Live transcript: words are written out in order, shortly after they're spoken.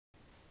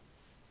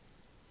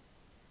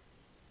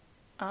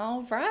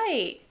All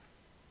right.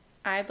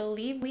 I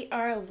believe we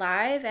are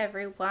live,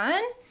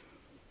 everyone.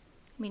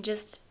 Let me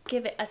just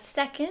give it a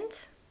second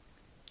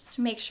just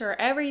to make sure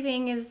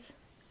everything is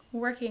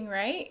working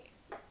right.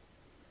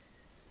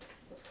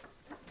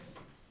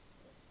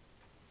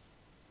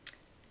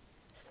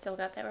 Still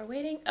got that we're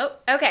waiting. Oh,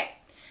 okay.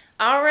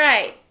 All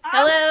right.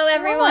 Hello,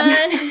 everyone.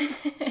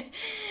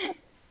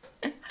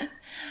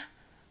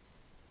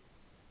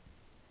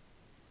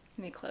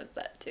 Let me close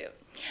that too.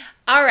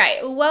 All right,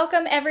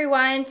 welcome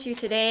everyone to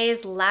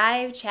today's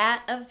live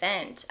chat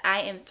event. I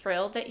am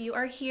thrilled that you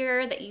are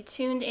here, that you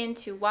tuned in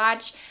to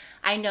watch.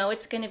 I know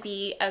it's going to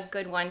be a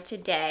good one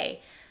today.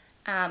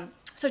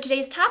 So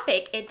today's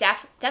topic, it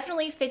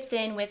definitely fits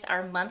in with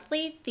our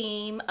monthly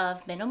theme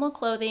of minimal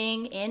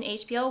clothing in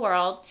HPL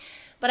world,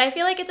 but I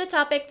feel like it's a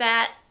topic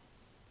that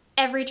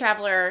every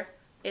traveler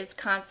is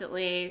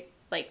constantly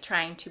like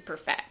trying to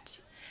perfect.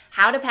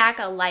 How to pack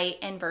a light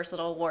and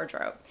versatile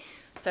wardrobe.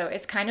 So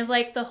it's kind of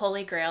like the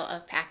holy grail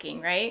of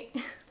packing, right?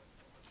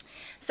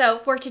 So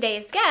for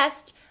today's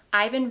guest,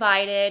 I've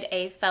invited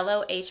a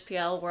fellow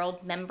HPL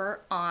World member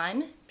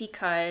on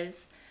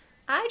because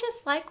I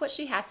just like what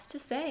she has to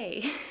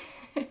say.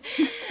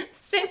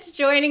 Since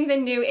joining the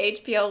new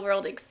HPL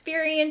World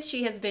experience,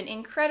 she has been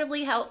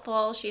incredibly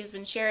helpful. She has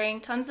been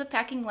sharing tons of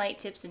packing light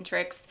tips and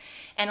tricks,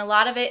 and a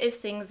lot of it is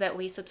things that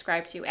we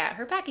subscribe to at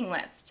her packing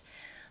list.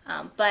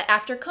 But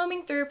after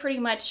combing through pretty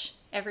much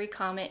every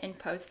comment and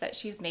post that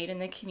she's made in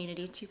the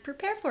community to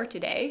prepare for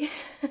today,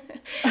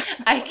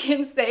 I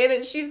can say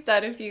that she's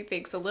done a few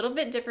things a little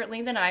bit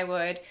differently than I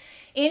would,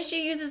 and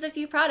she uses a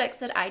few products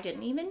that I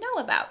didn't even know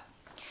about.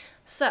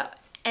 So,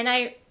 and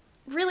I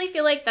really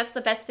feel like that's the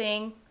best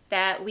thing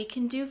that we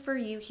can do for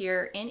you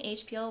here in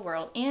HPL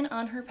World and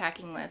on her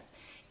packing list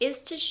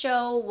is to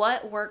show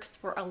what works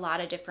for a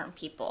lot of different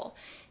people,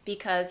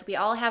 because we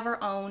all have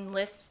our own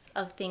lists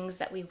of things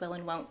that we will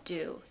and won't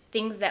do,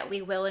 things that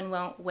we will and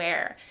won't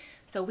wear.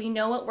 So we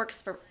know what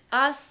works for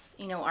us,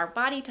 our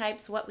body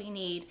types, what we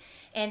need.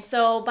 And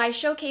so by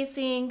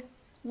showcasing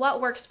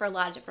what works for a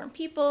lot of different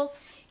people,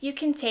 you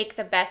can take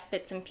the best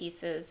bits and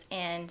pieces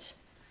and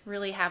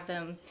really have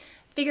them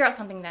figure out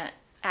something that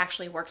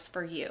actually works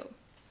for you.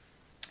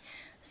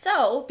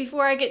 So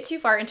before I get too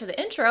far into the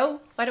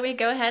intro, why don't we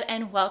go ahead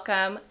and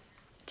welcome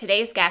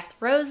today's guest,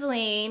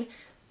 Rosaleen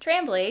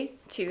Trambley,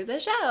 to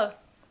the show.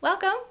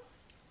 Welcome.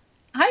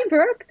 Hi,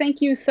 Brooke.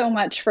 Thank you so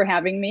much for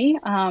having me.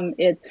 I'm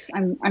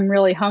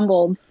really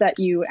humbled that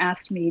you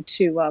asked me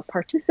to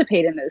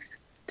participate in this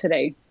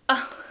today.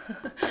 Oh,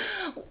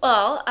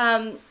 well,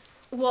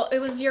 well, it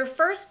was your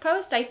first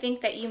post, I think,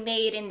 that you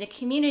made in the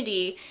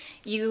community.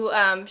 You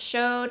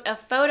showed a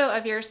photo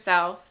of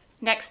yourself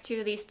next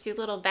to these two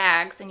little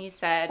bags, and you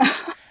said,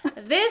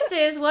 "This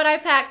is what I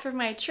packed for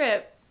my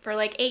trip for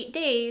like 8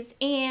 days,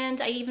 and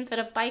I even fit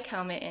a bike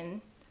helmet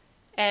in."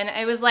 And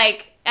I was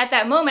like, at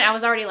that moment, I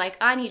was already like,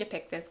 I need to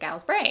pick this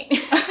gal's brain.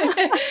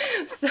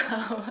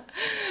 So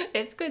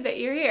it's good that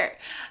you're here.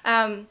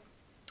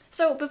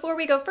 So before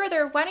we go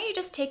further, why don't you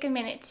just take a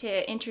minute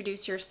to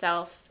introduce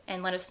yourself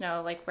and let us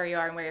know like where you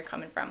are and where you're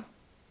coming from.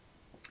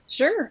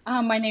 Sure.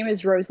 My name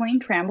is Rosaleen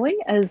Trambley,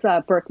 as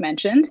Brooke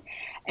mentioned,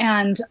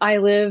 and I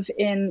live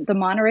in the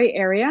Monterey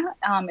area.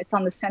 It's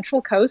on the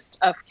central coast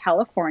of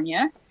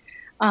California.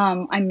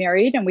 I'm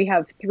married and we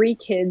have three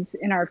kids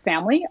in our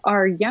family.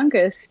 Our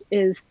youngest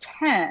is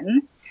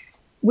 10,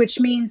 which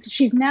means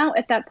she's now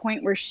at that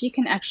point where she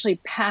can actually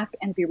pack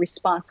and be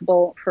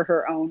responsible for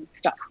her own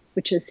stuff,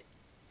 which is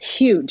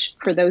huge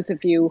for those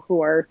of you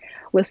who are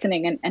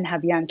listening and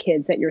have young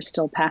kids that you're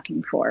still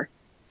packing for.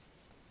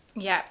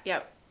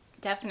 Yep,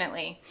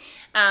 definitely.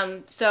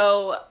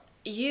 So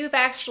you've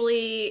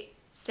actually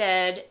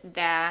said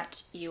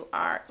that you're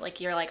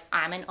like,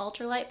 I'm an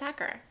ultralight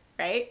packer,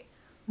 right?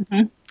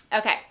 Mhm.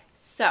 Okay,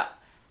 so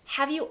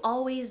have you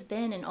always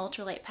been an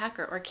ultralight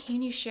packer, or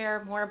can you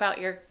share more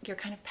about your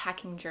kind of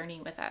packing journey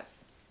with us?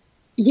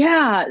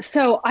 Yeah,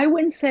 so I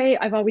wouldn't say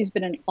I've always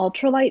been an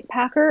ultralight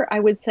packer. I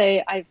would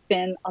say I've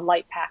been a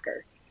light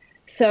packer.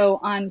 So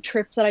on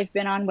trips that I've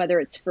been on, whether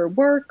it's for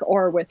work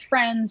or with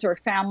friends or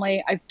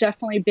family, I've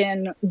definitely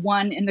been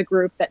one in the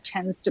group that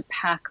tends to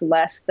pack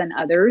less than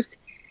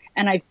others.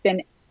 And I've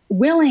been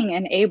willing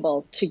and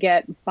able to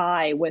get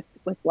by with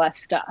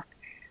less stuff.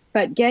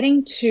 But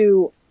getting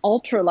to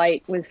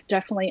ultralight was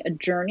definitely a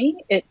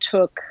journey. It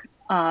took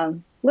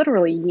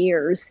literally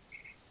years,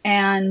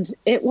 and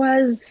it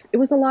was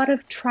a lot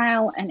of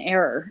trial and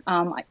error.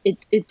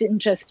 It didn't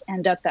just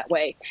end up that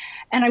way.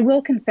 And I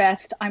will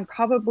confess, I'm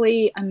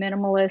probably a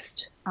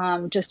minimalist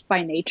just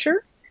by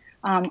nature.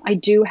 I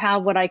do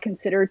have what I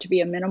consider to be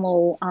a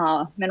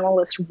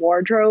minimalist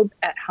wardrobe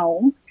at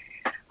home.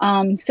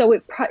 So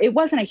it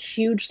wasn't a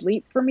huge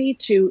leap for me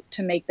to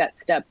make that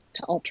step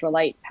to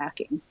ultralight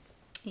packing.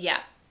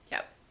 Yeah,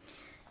 yep.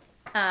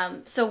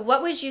 So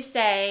what would you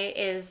say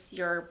is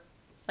your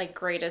like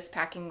greatest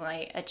packing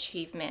light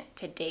achievement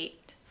to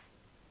date?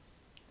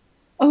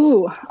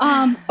 Oh,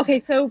 okay.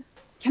 So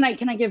can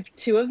I give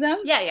two of them?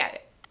 Yeah.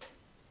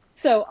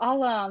 So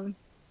I'll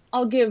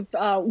I'll give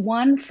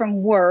one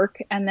from work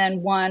and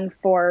then one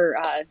for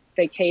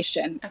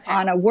vacation. Okay.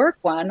 On a work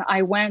one,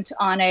 I went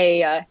on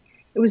it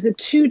was a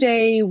 2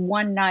 day,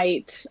 1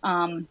 night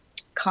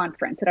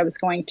conference that I was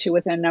going to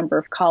with a number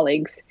of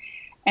colleagues.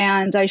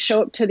 And I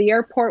show up to the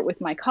airport with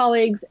my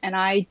colleagues and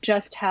I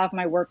just have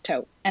my work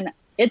tote. And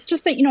it's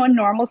just a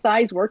normal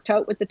size work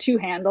tote with the two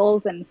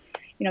handles and,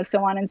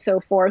 so on and so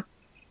forth.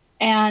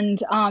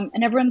 And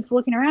everyone's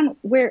looking around,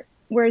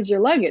 where's your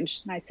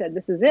luggage? And I said,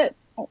 this is it.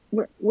 Oh,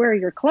 where are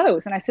your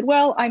clothes? And I said,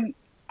 well,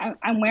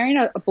 I'm wearing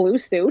a blue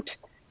suit.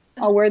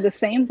 I'll wear the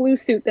same blue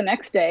suit the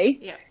next day.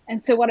 Yeah.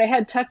 And so what I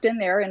had tucked in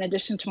there, in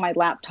addition to my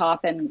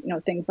laptop and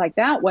things like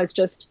that, was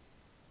just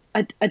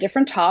a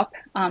different top,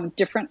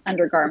 different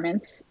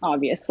undergarments,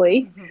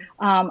 obviously,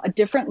 a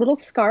different little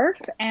scarf,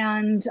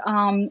 and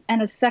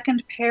a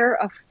second pair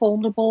of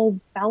foldable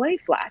ballet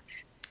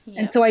flats. Yep.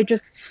 And so I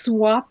just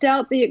swapped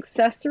out the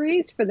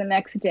accessories for the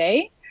next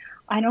day.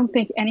 I don't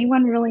think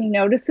anyone really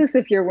notices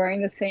if you're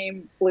wearing the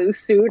same blue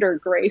suit or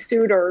gray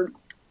suit or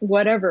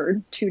whatever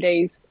 2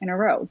 days in a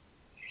row.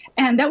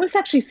 And that was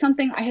actually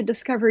something I had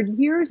discovered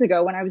years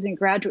ago when I was in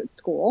graduate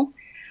school.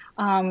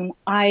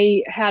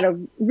 I had a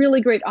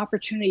really great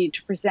opportunity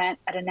to present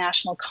at a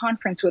national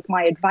conference with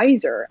my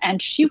advisor,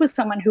 and she was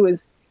someone who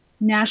was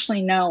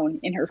nationally known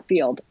in her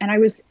field. And I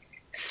was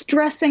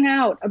stressing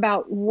out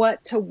about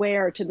what to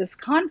wear to this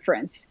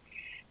conference.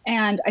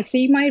 And I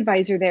see my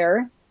advisor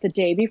there the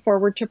day before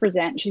we're to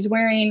present. She's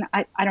wearing,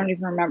 I don't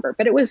even remember,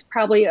 but it was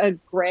probably a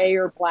gray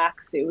or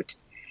black suit.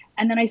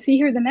 And then I see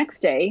her the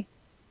next day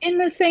in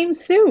the same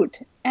suit.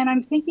 And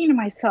I'm thinking to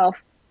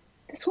myself,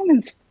 this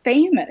woman's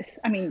famous.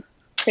 I mean,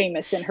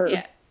 famous in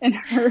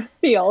her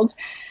field.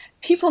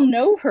 People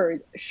know her.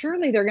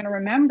 Surely they're going to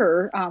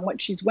remember what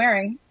she's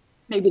wearing.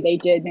 Maybe they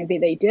did, maybe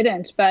they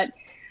didn't. But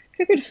I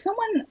figured if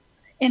someone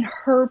in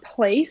her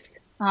place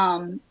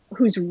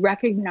who's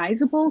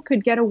recognizable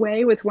could get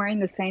away with wearing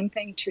the same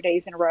thing 2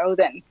 days in a row,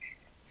 then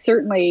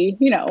certainly,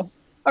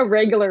 a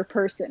regular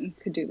person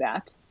could do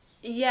that.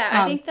 Yeah,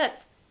 I think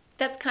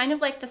that's kind of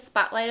like the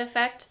spotlight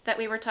effect that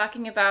we were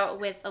talking about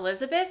with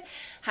Elizabeth,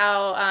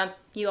 how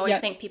you always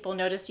think people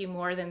notice you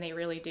more than they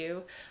really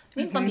do. I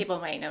mean, some people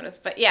might notice,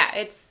 but yeah,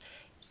 it's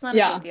not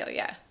a big deal.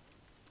 Yeah,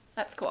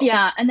 that's cool.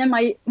 Yeah, and then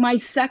my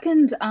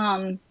second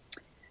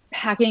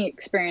packing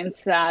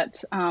experience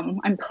that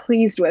I'm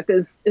pleased with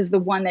is the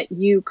one that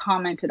you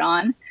commented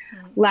on.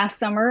 Last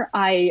summer,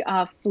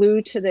 I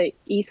flew to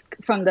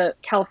from the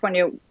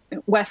California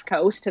West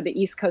Coast to the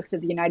East Coast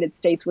of the United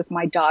States with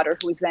my daughter,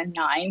 who was then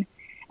 9.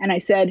 And I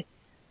said,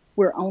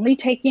 we're only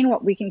taking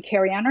what we can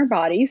carry on our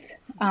bodies.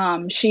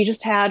 She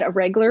just had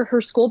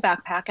her school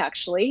backpack,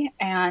 actually.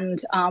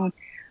 And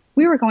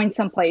we were going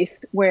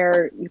someplace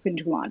where you can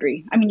do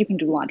laundry. I mean, you can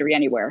do laundry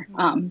anywhere.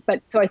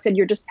 But so I said,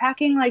 you're just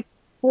packing like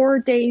 4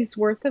 days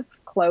worth of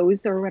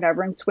clothes or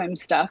whatever and swim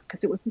stuff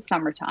because it was the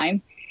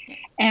summertime.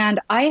 And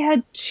I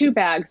had 2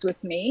 bags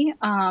with me,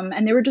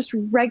 and they were just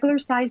regular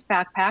size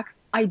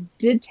backpacks. I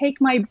did take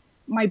my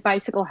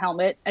bicycle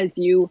helmet, as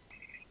you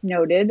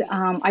noted.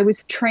 I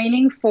was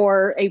training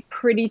for a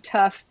pretty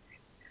tough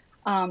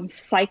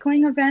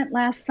cycling event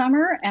last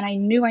summer, and I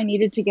knew I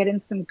needed to get in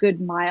some good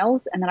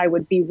miles and that I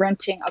would be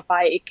renting a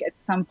bike at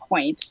some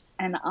point.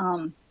 And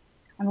I'm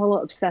a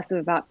little obsessive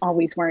about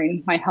always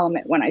wearing my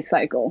helmet when I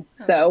cycle.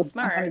 So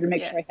I wanted to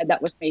make sure I had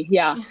that with me.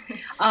 Yeah.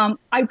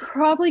 I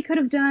probably could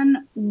have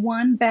done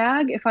 1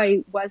 bag if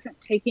I wasn't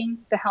taking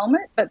the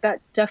helmet, but that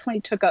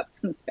definitely took up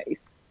some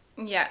space.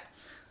 Yeah.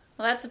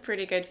 Well, that's a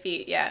pretty good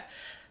feat. Yeah.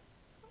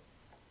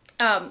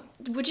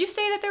 Would you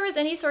say that there was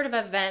any sort of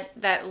event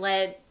that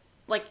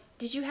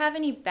did you have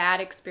any bad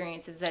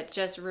experiences that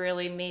just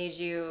really made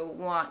you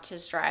want to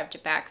strive to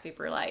pack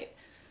super light?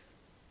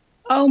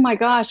 Oh my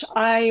gosh.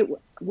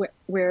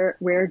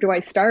 Where do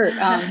I start?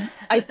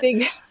 I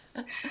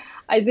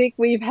think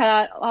we've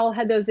all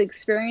had those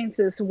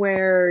experiences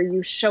where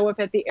you show up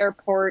at the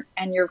airport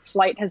and your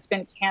flight has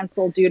been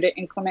canceled due to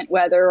inclement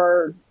weather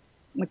or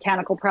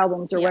mechanical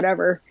problems or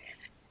whatever.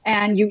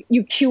 And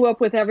you queue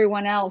up with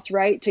everyone else,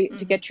 right, to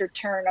get your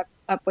turn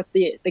up with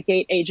the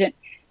gate agent.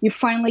 You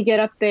finally get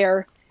up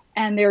there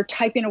and they're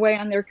typing away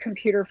on their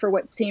computer for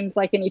what seems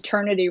like an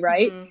eternity,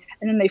 right?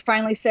 And then they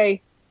finally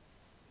say,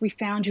 we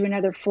found you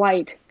another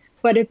flight,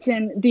 but it's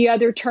in the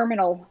other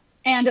terminal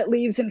and it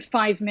leaves in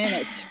 5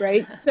 minutes,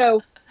 right?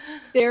 So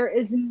there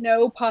is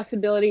no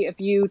possibility of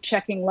you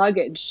checking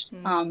luggage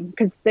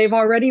because they've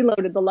already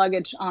loaded the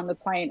luggage on the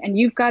plane and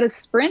you've got to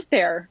sprint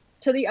there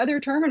to the other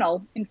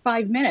terminal in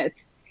 5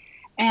 minutes.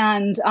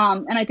 And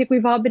I think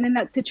we've all been in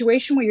that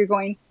situation where you're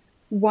going,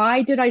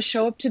 why did I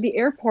show up to the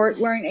airport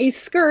wearing a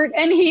skirt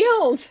and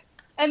heels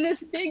and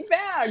this big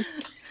bag?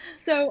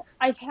 So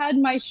I've had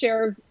my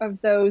share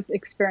of those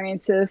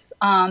experiences.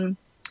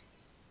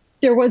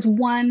 There was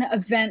one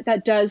event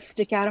that does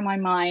stick out in my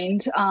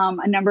mind.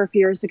 A number of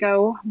years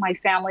ago, my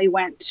family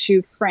went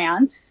to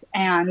France,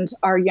 and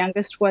our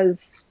youngest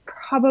was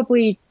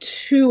probably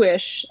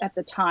 2-ish at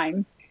the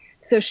time.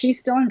 So she's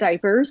still in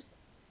diapers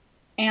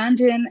and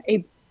in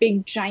a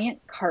big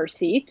giant car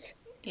seat.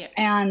 Yeah.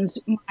 And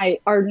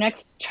our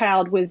next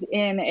child was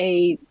in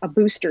a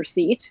booster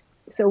seat.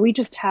 So we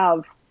just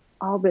have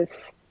all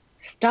this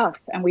stuff,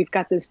 and we've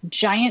got this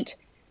giant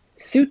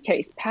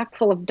suitcase packed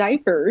full of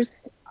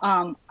diapers.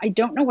 I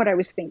don't know what I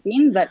was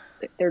thinking, that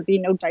there'd be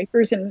no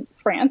diapers in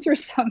France or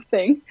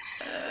something.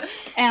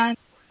 And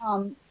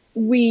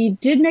we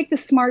did make the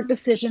smart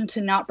decision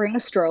to not bring a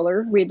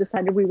stroller. We had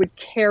decided we would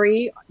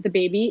carry the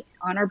baby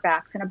on our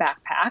backs in a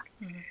backpack.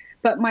 Mm-hmm.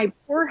 But my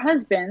poor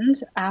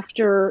husband,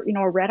 after,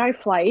 a red-eye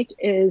flight,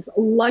 is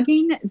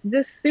lugging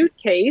this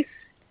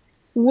suitcase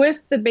with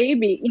the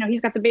baby.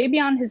 He's got the baby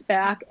on his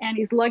back, and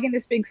he's lugging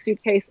this big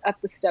suitcase up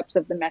the steps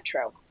of the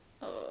metro.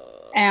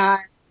 Oh.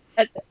 And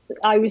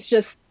I was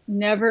just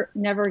never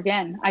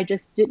again. I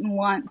just didn't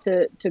want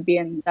to be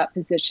in that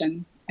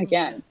position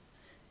again.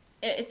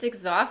 It's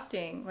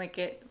exhausting. Like,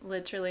 it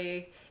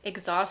literally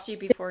exhausts you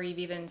before you've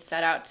even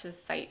set out to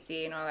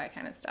sightsee and all that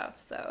kind of stuff.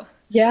 So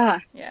yeah,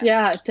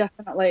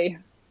 definitely.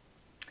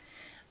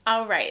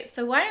 All right.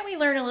 So why don't we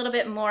learn a little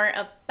bit more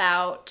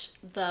about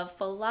the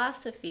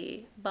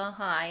philosophy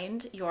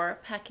behind your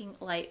packing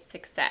light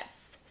success?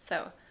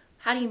 So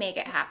how do you make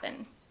it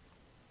happen?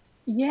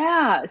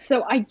 Yeah.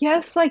 So I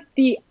guess like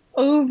the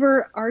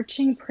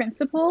overarching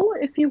principle,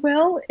 if you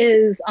will,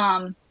 is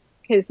okay,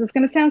 this is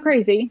going to sound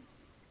crazy,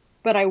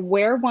 but I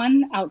wear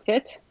one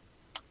outfit.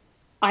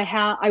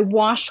 I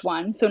wash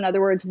one. So in other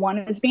words, one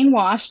is being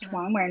washed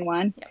while I'm wearing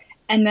one. Yep.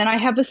 And then I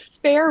have a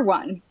spare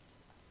one.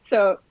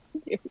 So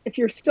if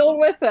you're still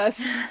with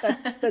us,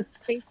 that's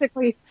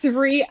basically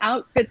 3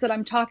 outfits that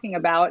I'm talking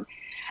about.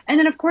 And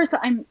then of course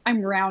I'm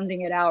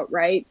rounding it out,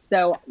 right?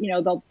 So,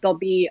 there'll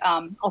be,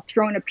 I'll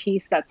throw in a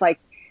piece that's like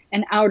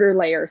an outer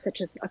layer,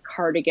 such as a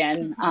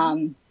cardigan.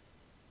 Mm-hmm.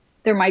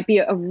 There might be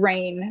a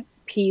rain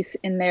piece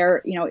in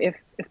there,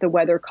 if the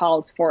weather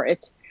calls for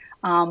it.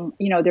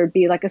 There'd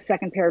be like a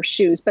second pair of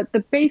shoes, but the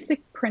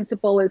basic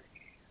principle is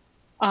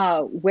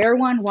wear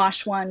one,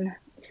 wash one,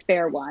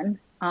 spare one,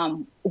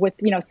 with,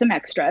 some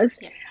extras.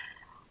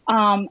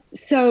 Yeah.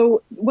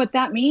 So what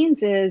that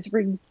means is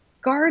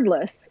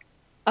regardless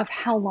of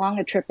how long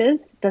a trip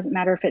is, doesn't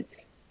matter if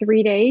it's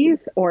 3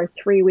 days or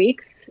 3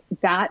 weeks,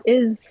 that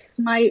is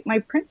my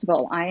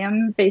principle. I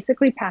am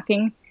basically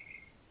packing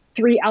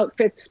 3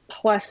 outfits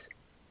plus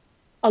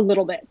a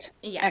little bit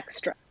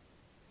extra.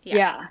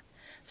 Yeah.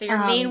 So your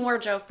main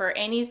wardrobe for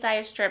any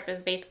size trip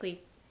is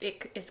basically,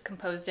 it is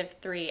composed of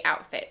 3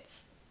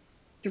 outfits.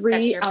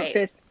 3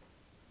 outfits. Base.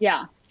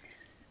 Yeah.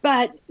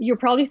 But you're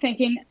probably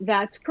thinking,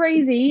 that's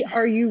crazy.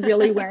 Are you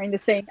really wearing the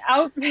same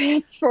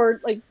outfits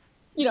for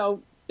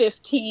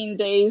 15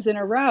 days in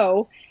a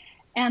row?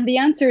 And the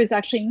answer is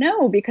actually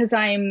no, because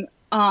I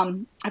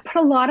put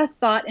a lot of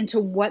thought into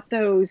what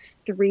those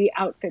 3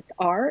 outfits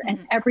are, mm-hmm.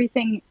 and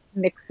everything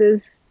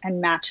mixes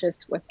and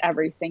matches with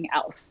everything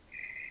else.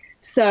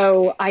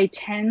 So I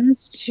tend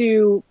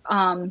to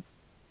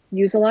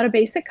use a lot of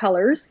basic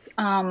colors.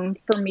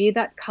 For me,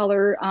 that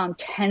color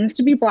tends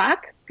to be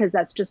black, because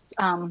that's just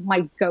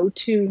my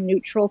go-to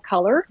neutral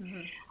color.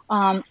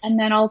 Mm-hmm. And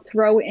then I'll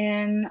throw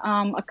in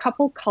a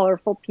couple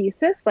colorful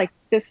pieces. Like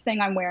this thing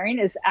I'm wearing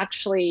is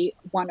actually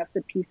one of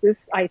the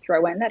pieces I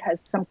throw in that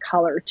has some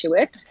color to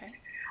it. Okay.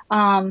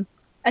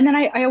 And then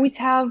I always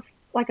have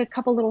like a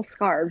couple little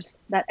scarves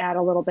that add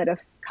a little bit of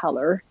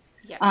color.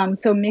 Yeah.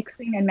 So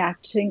mixing and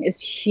matching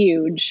is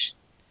huge.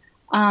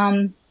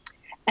 And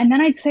then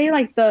I'd say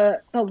like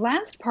the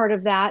last part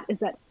of that is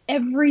that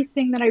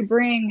everything that I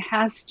bring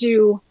has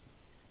to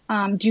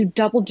do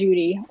double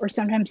duty, or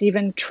sometimes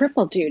even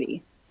triple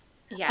duty.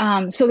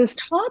 Yeah. So this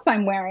top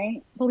I'm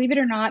wearing, believe it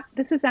or not,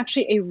 this is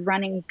actually a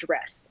running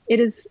dress. It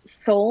is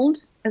sold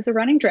as a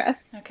running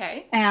dress.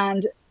 Okay.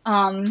 And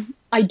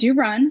I do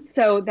run,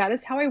 so that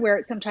is how I wear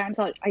it. Sometimes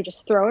I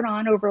just throw it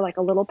on over like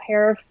a little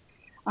pair of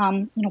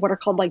what are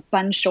called like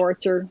bun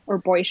shorts or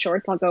boy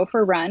shorts. I'll go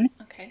for a run.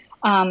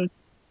 Okay.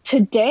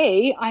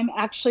 Today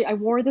I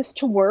wore this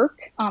to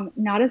work,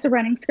 not as a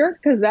running skirt,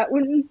 because that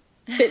wouldn't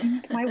fit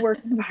into my work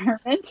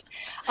environment.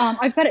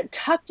 I've got it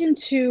tucked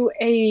into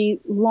a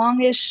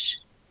longish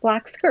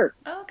black skirt.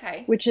 Oh,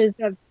 okay. Which is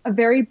a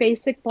very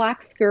basic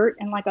black skirt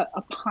and like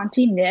a ponte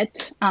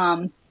knit.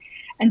 And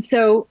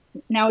so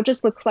now it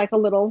just looks like a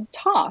little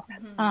top.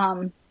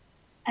 Mm-hmm.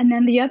 And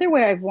then the other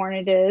way I've worn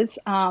it is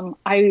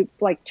I've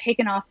like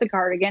taken off the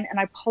cardigan and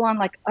I pull on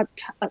like a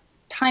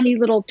tiny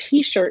little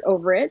t-shirt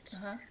over it.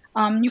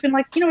 Uh-huh. You can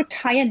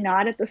tie a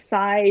knot at the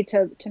side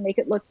to make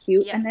it look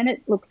cute. Yeah. And then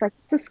it looks like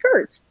it's a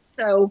skirt.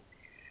 So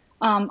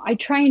I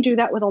try and do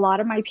that with a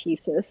lot of my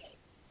pieces.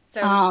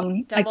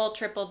 So double,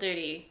 triple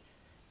duty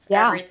for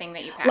everything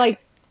that you pack. Like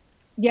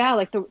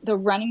the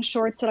running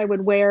shorts that I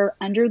would wear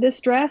under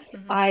this dress,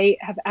 mm-hmm. I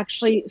have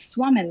actually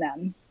swum in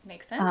them.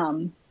 Makes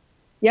sense.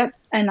 Yep.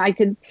 And I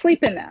could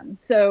sleep in them.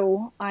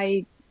 So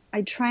I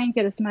try and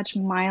get as much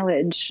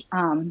mileage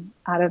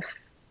out of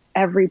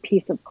every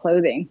piece of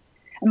clothing.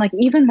 And like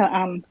even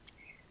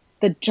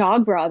the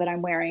jog bra that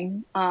I'm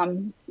wearing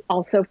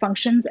also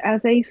functions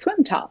as a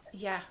swim top.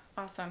 Yeah.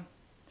 Awesome.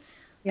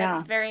 Yeah.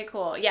 That's very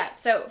cool. Yeah.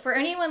 So for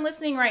anyone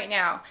listening right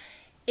now,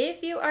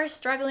 If you are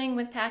struggling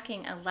with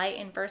packing a light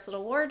and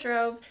versatile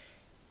wardrobe,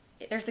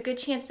 there's a good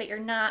chance that you're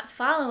not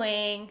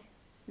following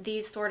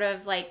these sort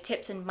of like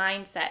tips and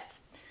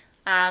mindsets,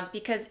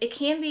 because it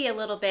can be a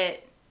little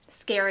bit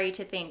scary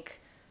to think,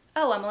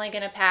 oh, I'm only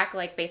going to pack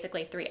like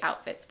basically 3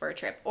 outfits for a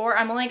trip, or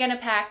I'm only going to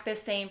pack the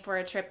same for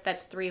a trip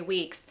that's 3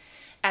 weeks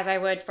as I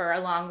would for a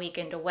long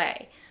weekend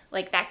away.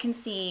 Like that can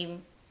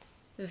seem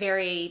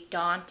very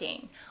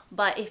daunting.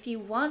 But if you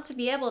want to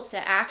be able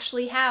to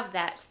actually have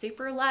that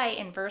super light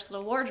and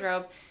versatile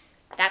wardrobe,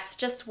 that's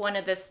just one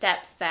of the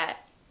steps that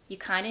you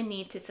kind of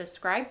need to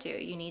subscribe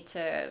to. You need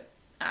to,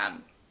 I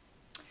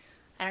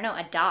don't know,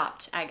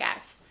 adopt, I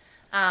guess.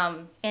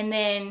 And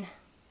then,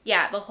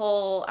 yeah, the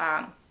whole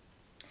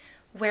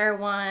wear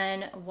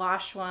one,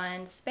 wash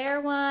one, spare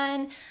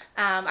one.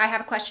 I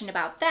have a question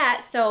about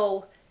that.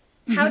 So,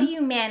 how do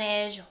you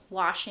manage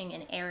washing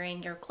and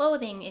airing your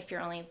clothing if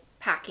you're only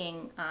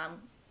packing,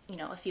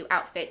 a few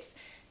outfits?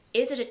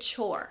 Is it a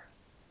chore?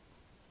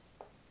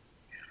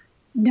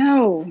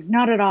 No,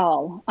 not at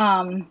all.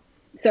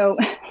 So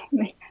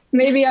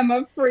maybe I'm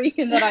a freak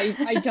in that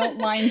I don't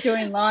mind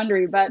doing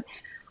laundry, but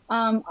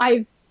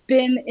I've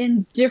been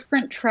in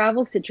different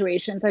travel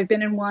situations. I've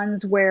been in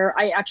ones where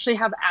I actually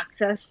have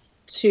access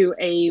to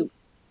a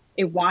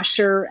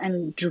washer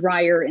and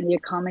dryer in the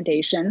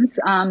accommodations.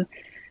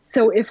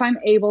 So if I'm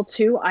able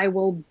to, I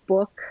will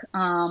book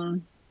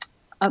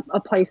a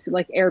place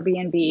like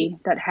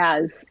Airbnb that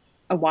has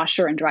a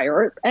washer and dryer,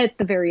 or at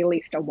the very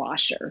least a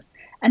washer.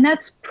 And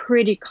that's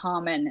pretty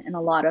common in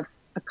a lot of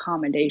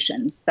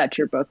accommodations that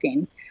you're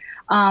booking.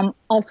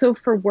 Also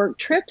for work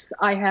trips,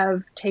 I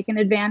have taken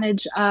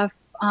advantage of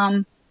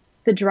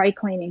the dry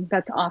cleaning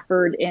that's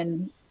offered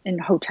in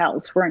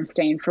hotels where I'm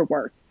staying for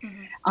work.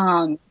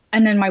 And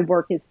then my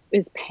work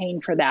is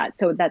paying for that.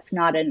 So that's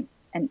not an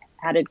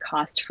added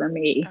cost for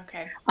me.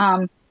 Okay.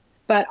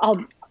 But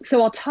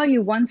I'll tell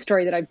you one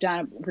story that I've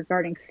done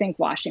regarding sink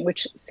washing,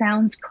 which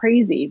sounds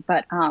crazy,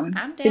 but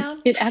I'm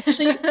down. it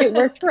actually it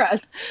worked for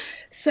us.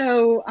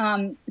 So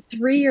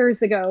 3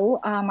 years ago,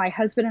 my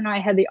husband and I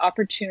had the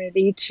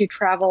opportunity to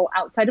travel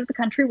outside of the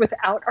country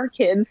without our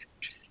kids,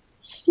 which was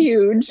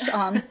huge.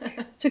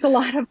 Took a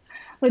lot of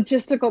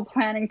logistical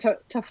planning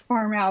to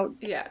farm out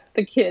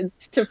the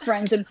kids to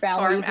friends and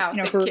family,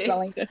 who were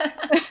willing to.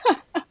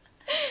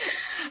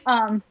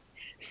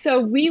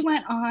 So we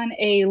went on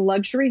a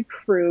luxury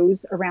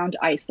cruise around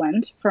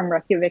Iceland from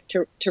Reykjavik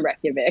to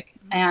Reykjavik.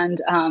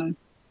 And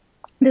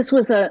this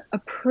was a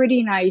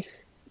pretty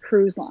nice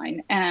cruise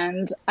line.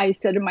 And I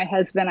said to my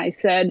husband, I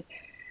said,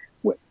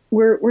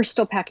 we're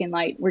still packing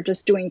light. We're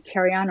just doing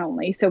carry-on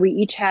only. So we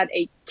each had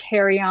a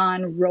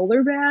carry-on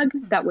roller bag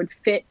that would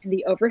fit in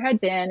the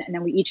overhead bin. And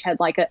then we each had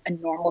like a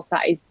normal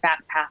sized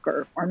backpack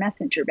or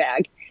messenger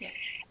bag. Yeah.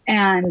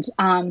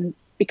 And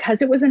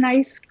because it was a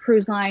nice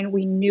cruise line,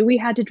 we knew we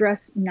had to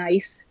dress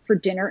nice for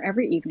dinner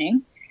every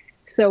evening.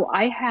 So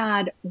I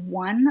had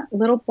one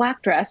little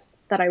black dress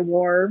that I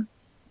wore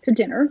to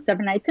dinner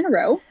 7 nights in a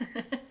row,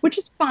 which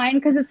is fine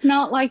because it's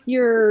not like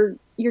you're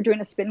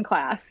doing a spin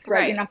class,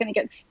 right? You're not going to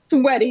get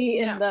sweaty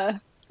in the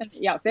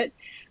outfit.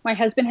 My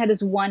husband had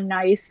his one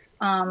nice,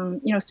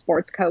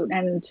 sports coat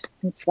and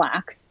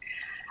slacks.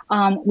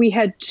 We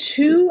had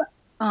two.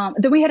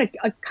 Then we had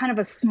a kind of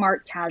a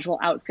smart casual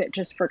outfit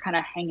just for kind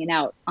of hanging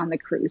out on the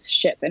cruise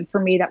ship. And for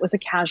me, that was a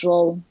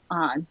casual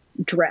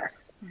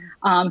dress.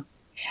 And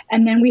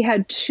then we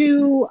had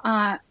two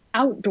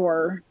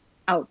outdoor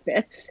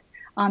outfits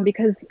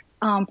because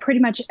pretty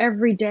much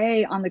every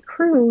day on the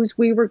cruise,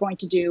 we were going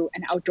to do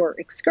an outdoor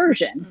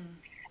excursion.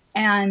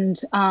 And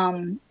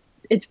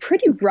it's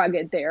pretty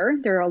rugged there.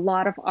 There are a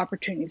lot of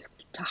opportunities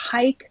to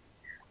hike.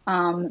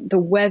 The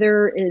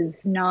weather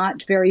is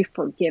not very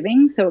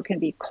forgiving, so it can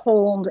be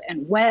cold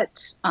and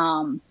wet.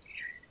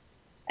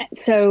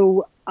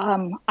 So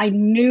I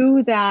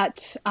knew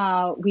that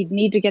we'd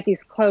need to get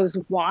these clothes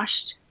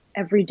washed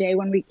every day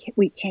when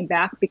we came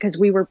back because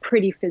we were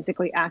pretty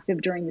physically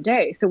active during the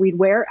day. So we'd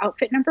wear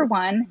outfit number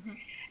one.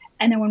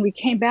 And then when we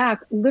came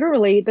back,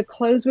 literally the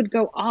clothes would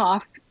go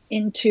off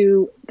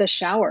into the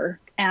shower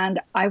and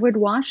I would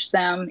wash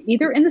them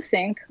either in the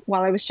sink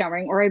while I was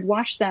showering or I'd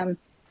wash them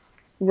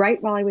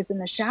right while I was in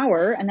the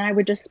shower. And then I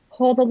would just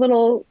pull the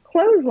little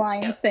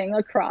clothesline thing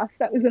across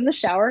that was in the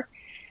shower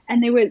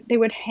and they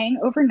would hang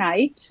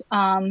overnight.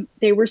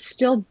 They were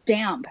still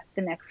damp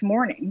the next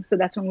morning. So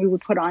that's when we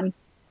would put on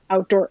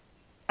outdoor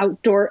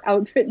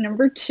outfit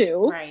number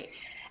two. Right.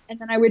 And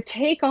then I would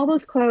take all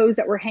those clothes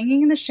that were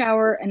hanging in the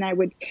shower and I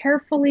would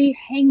carefully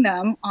hang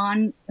them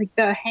on like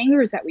the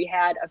hangers that we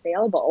had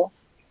available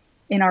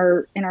in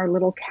our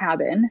little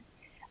cabin.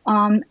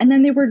 And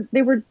then they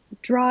were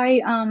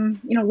dry,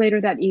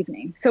 later that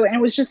evening. So, and it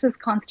was just this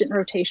constant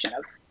rotation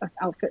of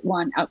outfit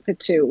one, outfit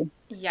two,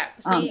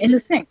 so in the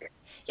sink.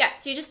 Yeah.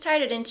 So you just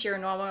tied it into your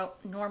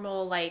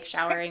normal like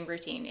showering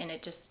routine and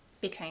it just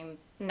became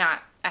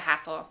not a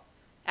hassle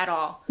at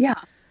all. Yeah.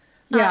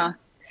 Yeah.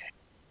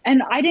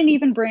 And I didn't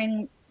even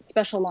bring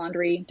special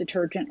laundry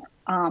detergent.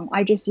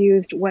 I just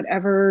used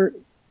whatever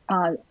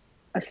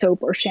a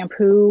soap or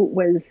shampoo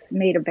was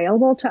made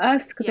available to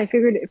us because Yeah. I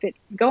figured if it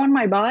can go on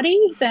my body,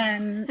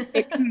 then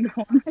it can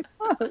go on my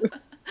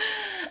clothes.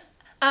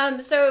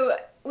 So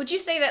would you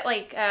say that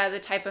like the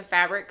type of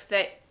fabrics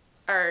that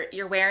are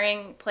you're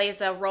wearing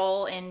plays a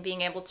role in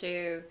being able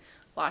to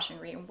wash and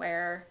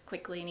rewear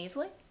quickly and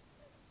easily?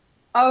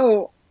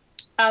 Oh,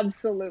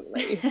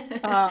 absolutely.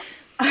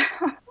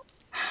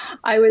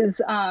 I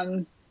was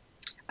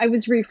I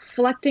was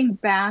reflecting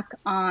back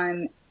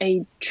on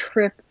a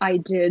trip I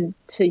did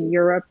to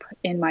Europe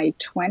in my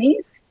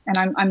 20s, and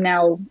I'm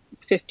now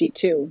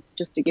 52,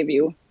 just to give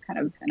you kind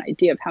of an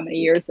idea of how many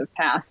years have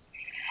passed.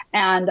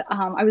 And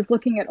I was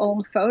looking at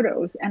old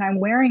photos, and I'm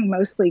wearing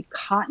mostly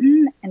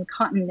cotton and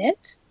cotton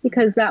knit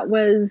because that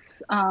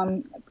was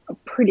a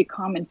pretty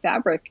common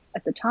fabric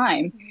at the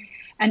time.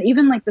 And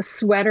even like the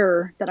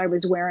sweater that I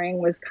was wearing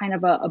was kind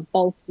of a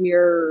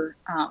bulkier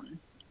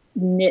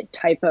knit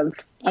type Yeah.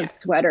 of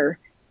sweater.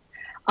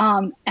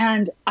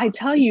 And I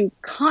tell you,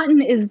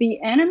 cotton is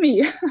the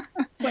enemy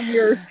when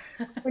you're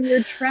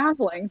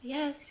traveling.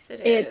 Yes,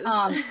 it It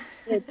is.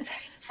 it's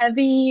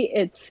heavy.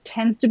 It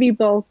tends to be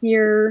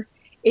bulkier.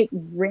 It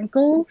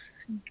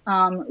wrinkles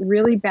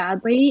really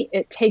badly.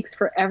 It takes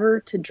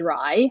forever to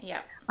dry.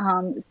 Yeah.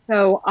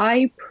 So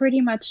I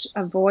pretty much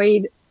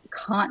avoid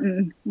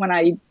cotton when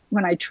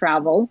I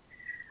travel.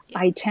 Yeah.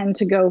 I tend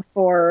to go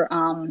for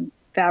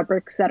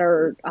fabrics that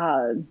are,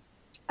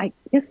 I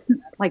guess,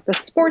 like the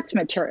sports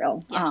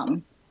material.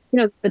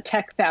 Yeah. The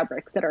tech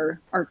fabrics that are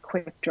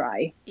quick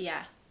dry.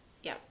 Yeah.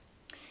 Yeah.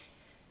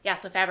 Yeah,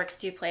 so fabrics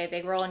do play a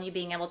big role in you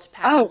being able to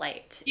pack Oh,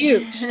 light.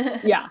 huge.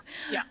 Yeah,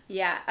 yeah.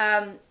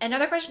 Yeah.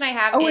 Another question I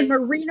have Oh, and is,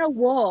 merino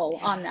wool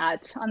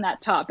yes. on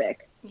that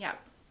topic. Yeah.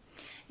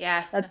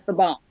 Yeah. That's the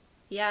bomb.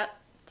 Yeah.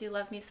 Do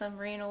love me some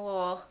merino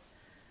wool.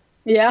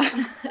 Yeah,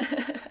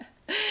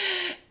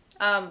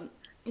 um,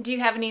 do you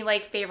have any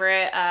like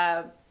favorite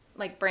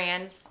like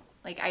brands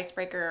like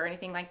Icebreaker or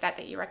anything like that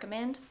that you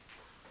recommend?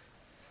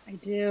 I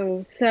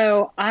do.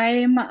 So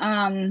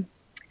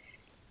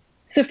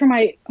for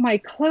my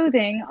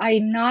clothing, I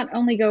not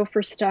only go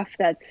for stuff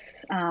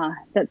that's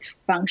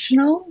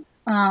functional,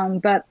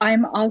 but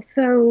I'm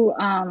also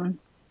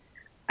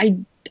I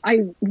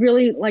I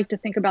really like to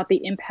think about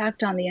the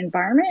impact on the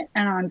environment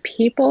and on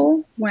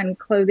people when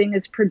clothing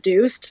is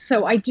produced.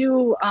 So I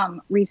do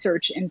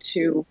research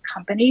into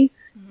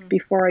companies Mm-hmm.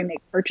 before I make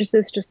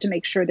purchases, just to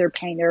make sure they're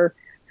paying their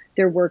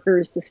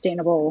workers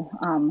sustainable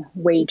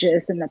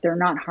wages and that they're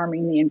not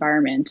harming the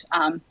environment.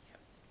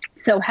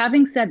 So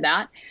having said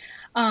that,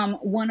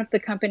 one of the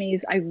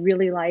companies I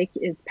really like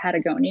is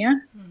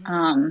Patagonia,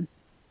 Mm-hmm.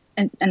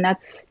 and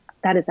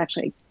that is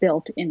actually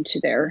built into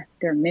their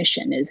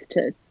mission is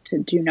to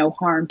do no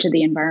harm to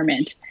the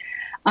environment.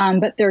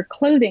 But their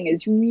clothing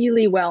is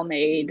really well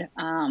made.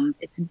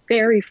 It's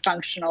very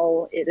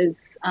functional. It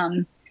is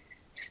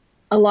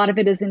a lot of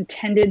it is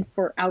intended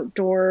for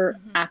outdoor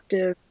Mm-hmm.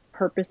 active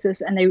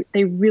purposes, and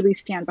they really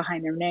stand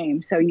behind their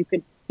name. So you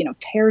could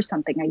tear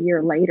something a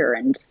year later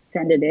and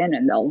send it in,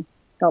 and they'll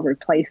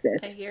replace A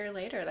it. year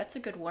later, that's a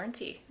good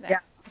warranty. Yeah,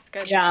 That's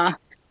good. yeah.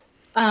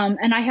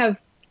 And I have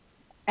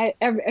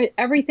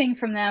everything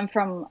from them,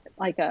 from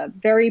like a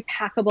very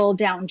packable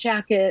down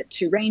jacket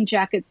to rain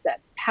jackets that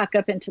pack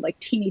up into like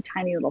teeny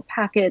tiny little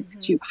packets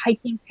Mm-hmm. to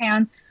hiking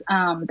pants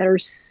that are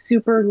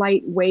super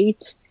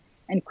lightweight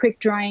and quick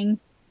drying,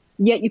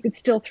 yet you could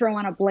still throw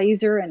on a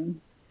blazer and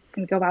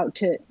go out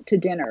to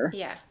dinner.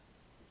 Yeah.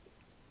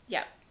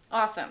 Yeah.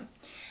 Awesome.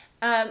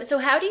 So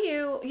how do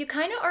you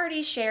kind of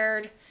already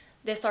shared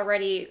this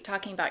already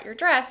talking about your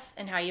dress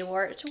and how you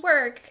wore it to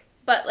work,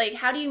 but like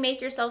how do you make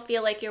yourself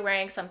feel like you're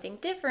wearing something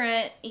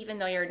different even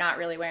though you're not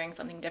really wearing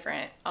something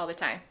different all the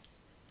time?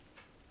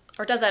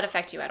 Or does that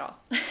affect you at all?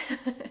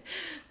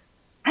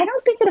 I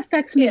don't think it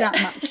affects me Yeah.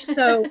 that much.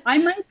 So I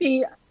might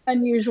be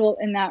unusual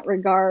in that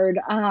regard.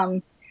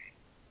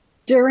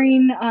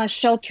 During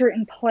shelter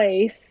in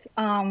place,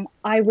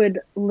 I would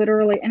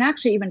literally, and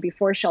actually even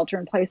before shelter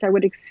in place, I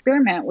would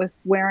experiment with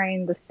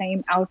wearing the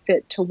same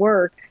outfit to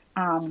work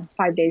 5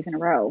 days in a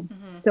row.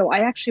 Mm-hmm. So I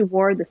actually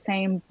wore the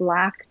same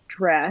black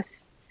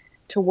dress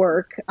to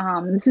work.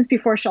 This is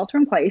before shelter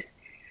in place.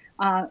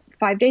 5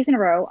 days in a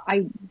row,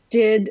 I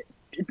did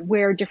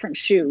wear different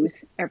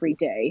shoes every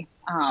day.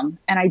 And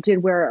I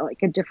did wear like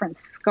a different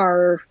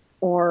scarf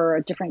or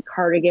a different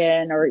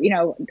cardigan, or,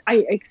 I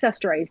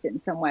accessorized it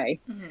in some way.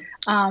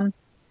 Mm-hmm.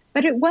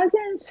 But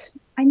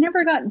I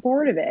never got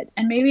bored of it.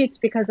 And maybe it's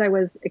because I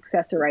was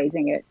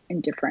accessorizing it in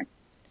different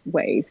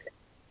ways.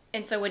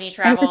 And so when you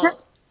And it was,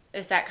 travel,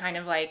 is that kind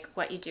of like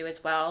what you do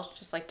as well?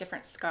 Just like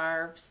different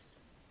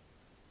scarves,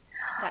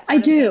 that I sort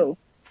of thing? do.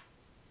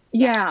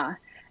 Yeah.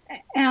 Yeah.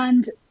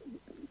 And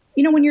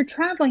when you're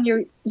traveling,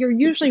 you're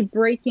usually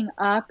breaking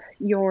up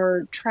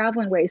your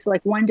traveling ways. So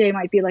like one day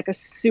might be like a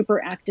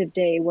super active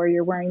day where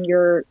you're wearing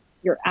your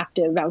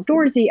active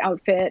outdoorsy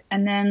outfit,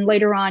 and then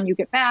later on you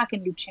get back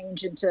and you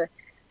change into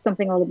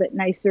something a little bit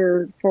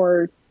nicer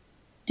for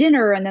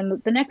dinner, and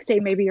then the next day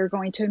maybe you're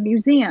going to a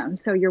museum,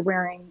 so you're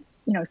wearing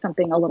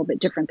something a little bit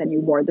different than you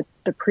wore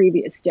the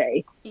previous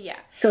day. Yeah.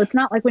 So it's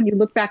not like when you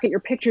look back at your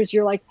pictures,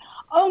 you're like,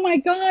 oh my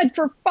God,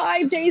 for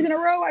 5 days in a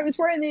row, I was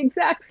wearing the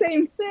exact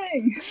same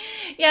thing.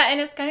 Yeah, and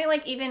it's kind of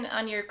like even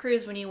on your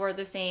cruise when you wore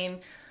the same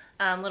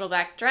little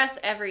black dress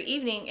every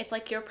evening, it's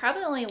like you're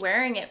probably only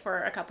wearing it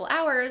for a couple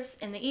hours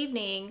in the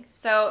evening.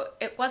 So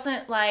it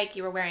wasn't like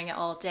you were wearing it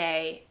all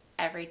day,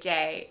 every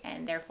day,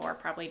 and therefore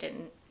probably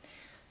didn't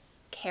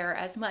care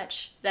as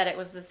much that it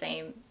was the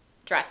same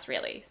dress,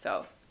 really.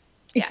 So,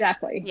 yeah.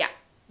 Exactly. Yeah.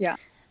 Yeah.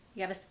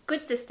 You have a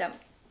good system.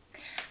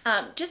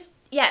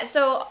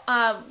 So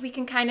we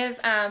can kind of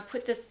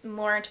put this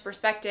more into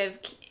perspective.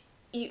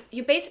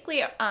 You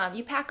basically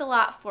you pack a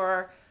lot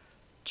for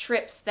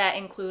trips that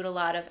include a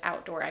lot of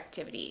outdoor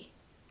activity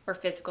or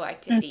physical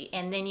activity,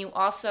 and then you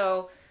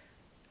also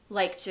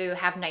like to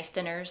have nice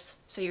dinners.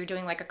 So you're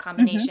doing like a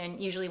combination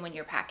usually when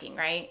you're packing,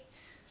 right?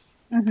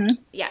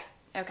 Yeah.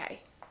 Okay.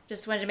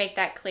 Just wanted to make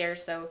that clear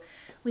so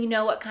we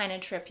know what kind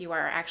of trip you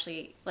are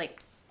actually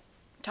like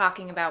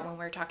talking about when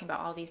we're talking about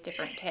all these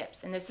different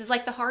tips. And this is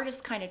like the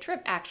hardest kind of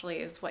trip actually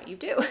is what you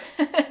do.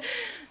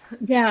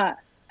 Yeah.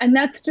 And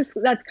that's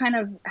kind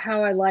of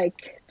how I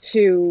like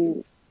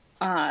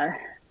uh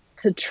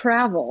to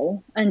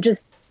travel. And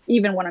just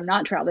even when I'm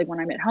not traveling, when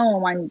I'm at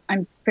home,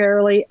 I'm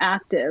fairly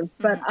active,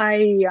 but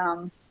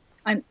I'm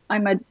a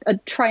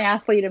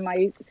triathlete in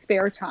my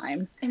spare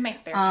time. In my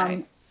spare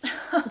time.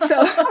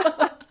 So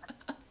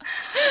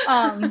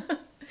um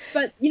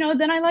but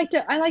then I like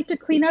to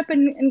clean up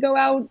and go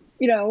out,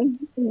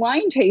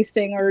 wine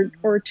tasting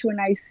or to a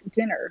nice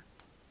dinner.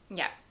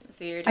 Yeah.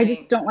 So you're I doing.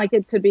 just don't like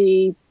it to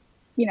be,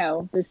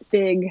 this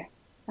big.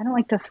 I don't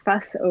like to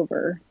fuss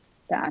over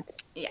that.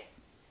 Yeah.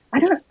 I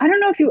don't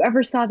know if you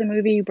ever saw the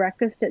movie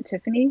Breakfast at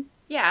Tiffany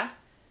Yeah.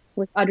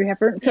 with Audrey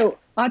Hepburn. So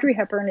Audrey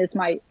Hepburn is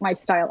my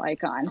style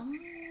icon.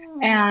 Oh.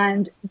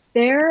 And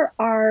there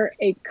are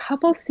a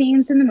couple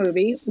scenes in the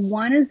movie.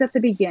 One is at the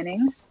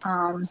beginning,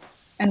 and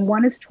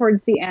one is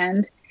towards the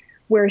end,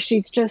 where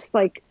she's just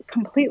like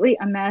completely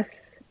a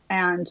mess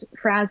and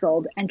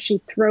frazzled, and she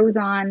throws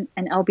on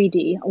an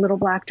LBD, a little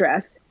black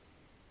dress,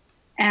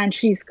 and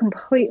she's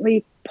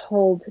completely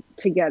pulled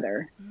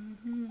together.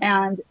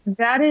 And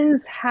that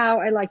is how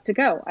I like to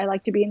go. I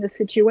like to be in the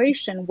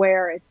situation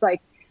where it's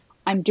like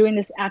I'm doing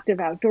this active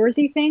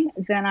outdoorsy thing,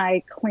 then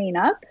I clean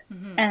up,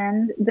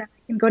 and then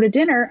I can go to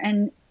dinner,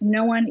 and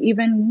no one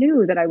even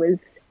knew that I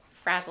was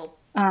frazzled.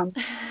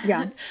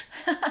 Yeah.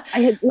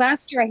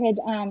 Last year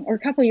or a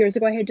couple of years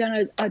ago, I had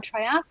done a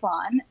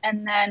triathlon,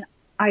 and then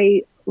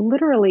I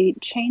literally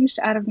changed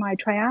out of my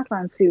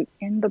triathlon suit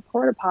in the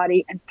porta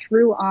potty and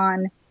threw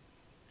on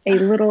a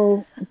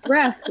little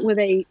dress with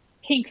a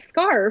pink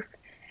scarf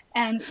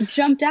and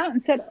jumped out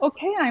and said,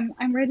 okay,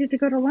 I'm ready to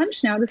go to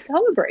lunch now to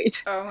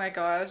celebrate. Oh my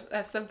gosh,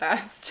 that's the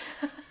best.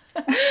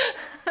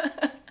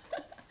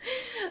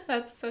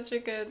 That's such a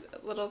good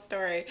little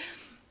story.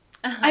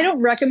 I don't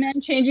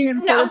recommend changing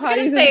in porta potties. No, I was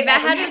going to say that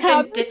had to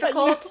have been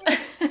difficult.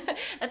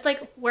 That's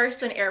like worse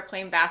than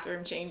airplane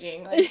bathroom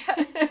changing. Like. Yeah.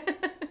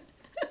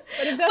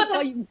 But if that's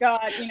all you've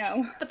got,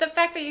 But the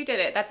fact that you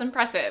did it, that's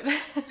impressive.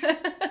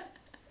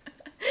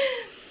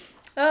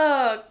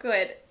 Oh,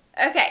 good.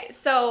 Okay,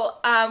 so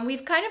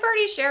we've kind of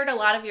already shared a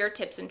lot of your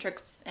tips and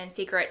tricks and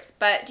secrets,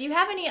 but do you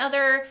have any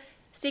other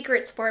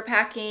secrets for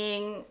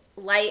packing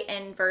light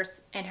and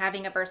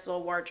having a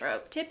versatile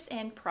wardrobe? Tips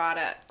and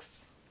products.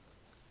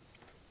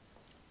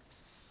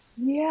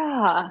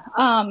 Yeah.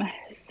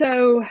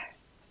 So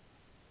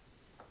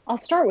I'll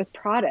start with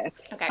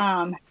products. Okay.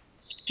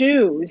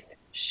 Shoes.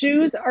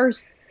 Shoes are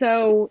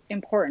so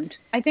important.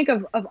 I think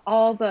of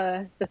all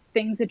the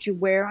things that you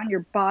wear on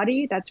your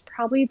body, that's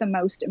probably the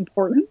most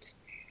important.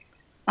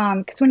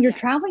 Because when you're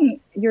traveling,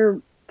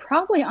 you're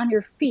probably on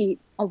your feet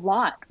a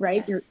lot,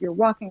 right? Yes. You're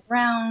walking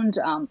around.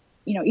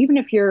 Even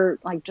if you're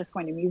like just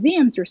going to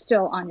museums, you're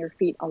still on your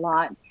feet a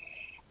lot.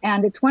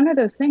 And it's one of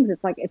those things,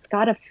 it's like, it's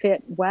got to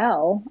fit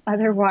well.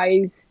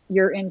 Otherwise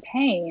you're in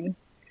pain.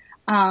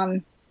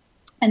 And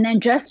then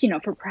just,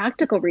 for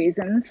practical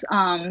reasons,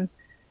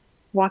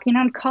 walking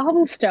on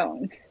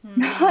cobblestones.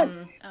 Not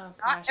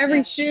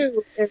every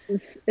shoe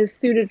is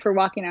suited for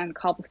walking on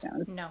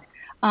cobblestones.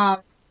 No.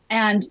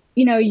 And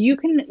you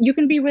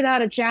can be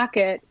without a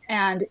jacket,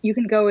 and you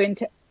can go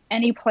into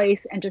any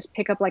place and just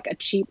pick up like a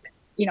cheap,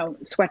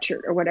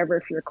 sweatshirt or whatever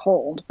if you're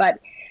cold. But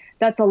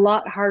that's a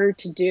lot harder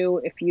to do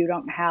if you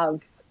don't have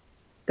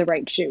the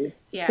right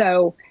shoes. Yeah.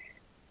 So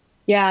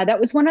yeah, that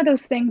was one of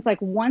those things. Like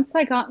once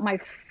I got my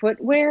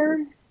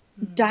footwear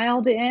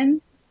dialed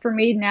in for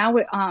me now,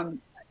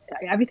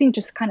 everything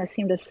just kind of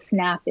seemed to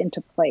snap into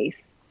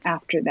place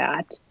after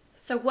that.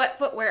 So what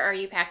footwear are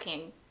you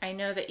packing? I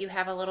know that you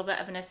have a little bit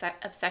of an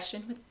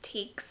obsession with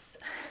teaks.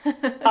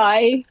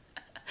 I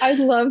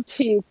love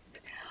teaks.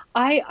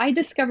 I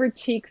discovered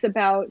teaks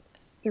about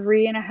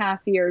 3.5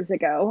 years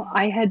ago.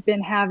 I had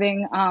been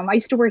having, I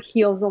used to wear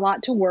heels a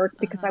lot to work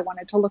because I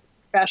wanted to look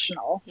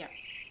professional. Yeah.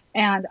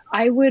 And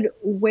I would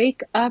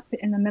wake up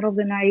in the middle of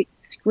the night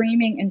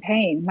screaming in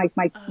pain.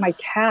 My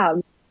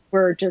calves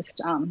were just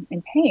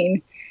in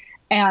pain.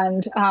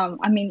 And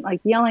I mean, like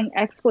yelling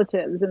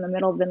expletives in the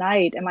middle of the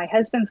night. And my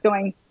husband's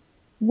going,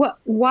 "What?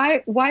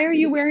 Why are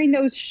you wearing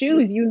those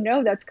shoes? You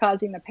know that's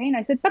causing the pain."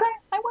 I said, "But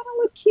I want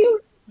to look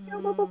cute,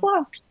 blah blah Mm,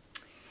 blah."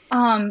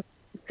 Um,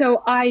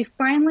 so I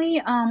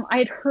finally, I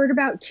had heard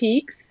about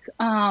teaks.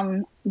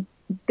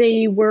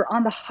 They were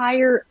on the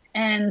higher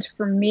end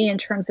for me in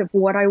terms of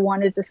what I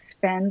wanted to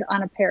spend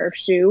on a pair of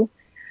shoe.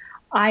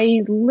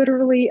 I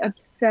literally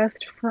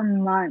obsessed for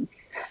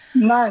months,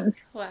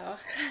 months. wow.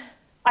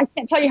 I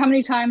can't tell you how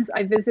many times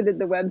I visited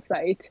the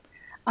website.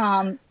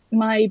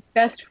 My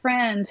best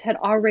friend had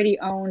already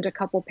owned a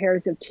couple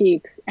pairs of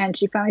teaks, and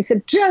she finally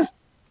said, "Just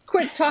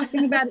quit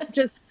talking about it.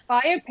 Just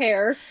buy a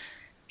pair,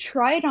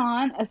 try it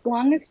on. As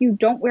long as you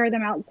don't wear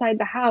them outside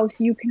the house,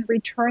 you can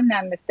return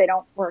them if they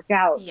don't work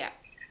out." Yeah.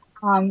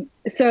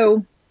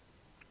 So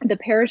the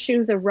pair of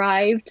shoes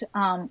arrived.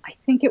 I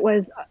think it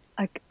was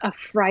a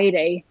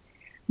Friday.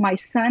 My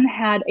son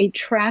had a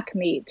track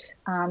meet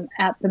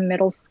at the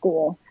middle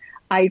school.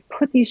 I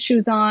put these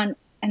shoes on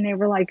and they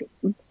were like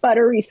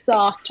buttery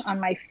soft on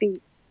my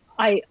feet.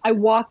 I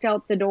walked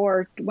out the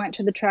door, went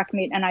to the track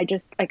meet, and I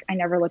just like I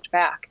never looked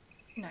back.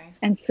 Nice.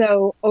 And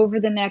so over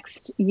the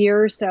next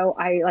year or so,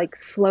 I like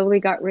slowly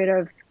got rid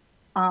of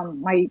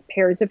my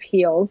pairs of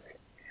heels.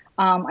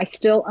 I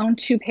still own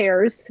two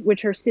pairs,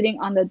 which are sitting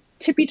on the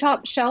tippy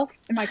top shelf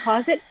in my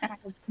closet, and I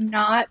have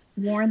not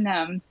worn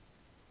them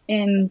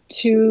in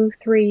 2,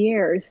 3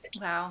 years.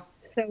 Wow.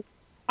 So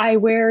I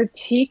wear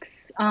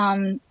teaks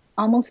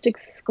almost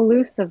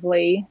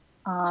exclusively,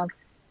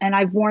 and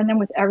I've worn them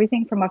with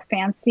everything from a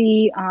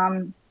fancy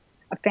gown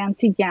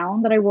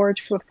that I wore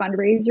to a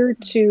fundraiser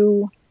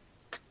to,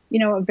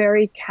 a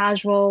very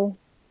casual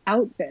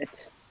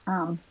outfit.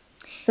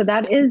 So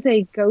that is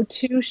a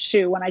go-to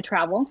shoe when I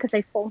travel because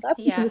they fold up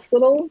into this Yes.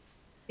 little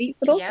neat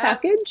little Yep.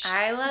 package.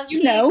 I love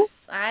You know, teaks.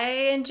 I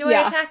enjoy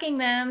yeah, packing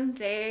them.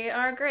 They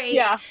are great.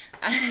 yeah,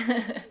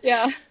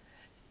 yeah.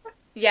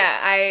 Yeah,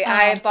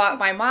 I Um, bought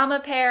my mom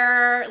a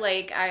pair.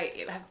 Like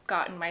I have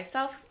gotten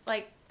myself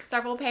like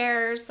several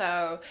pairs,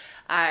 so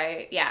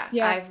yeah,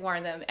 I've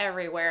worn them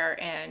everywhere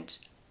and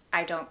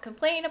I don't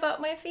complain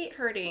about my feet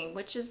hurting,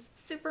 which is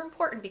super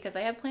important because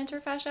I have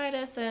plantar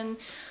fasciitis and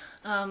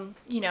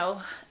you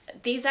know,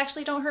 these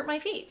actually don't hurt my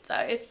feet. So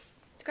it's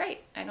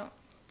great. I don't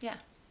yeah,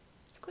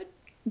 it's good.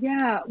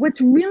 yeah. What's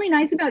really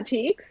nice about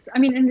teaks, I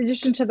mean, in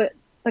addition to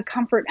the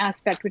comfort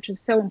aspect, which is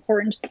so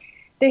important,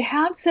 they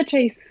have such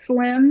a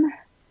slim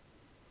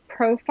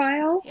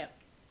profile Yep.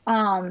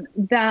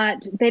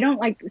 that they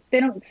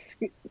don't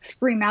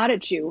scream out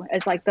at you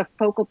as like the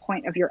focal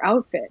point of your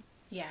outfit.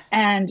 Yeah.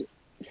 And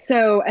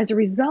so as a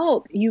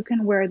result, you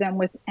can wear them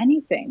with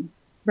anything,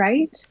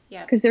 right?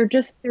 Yep. Because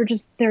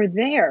they're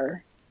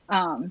there.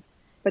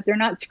 But they're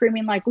not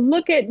screaming like,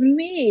 "Look at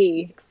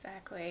me."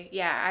 Exactly.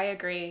 Yeah, I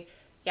agree.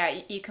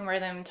 Yeah, you can wear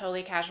them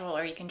totally casual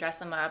or you can dress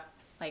them up.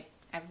 Like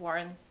I've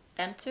worn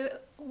them to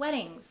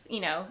weddings.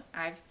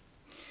 I've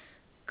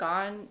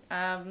gone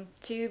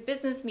to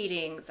business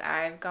meetings.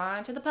 I've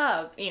gone to the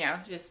pub.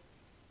 Just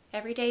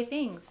everyday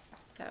things.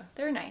 So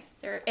they're nice.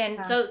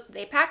 Yeah. So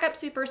they pack up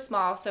super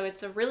small. So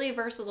it's a really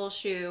versatile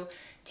shoe.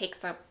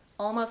 Takes up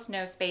almost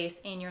no space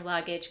in your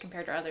luggage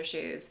compared to other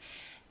shoes.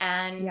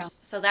 And Yeah.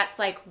 so that's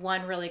like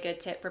one really good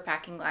tip for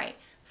packing light.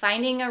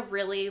 Finding a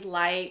really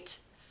light,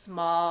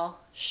 small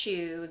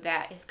shoe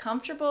that is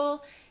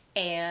comfortable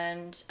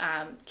and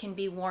can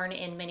be worn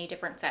in many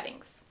different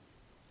settings.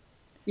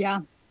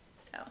 Yeah.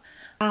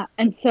 So,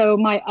 And so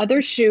my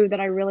other shoe that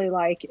I really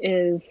like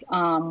is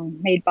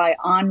made by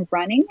On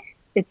Running.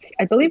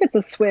 I believe it's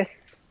a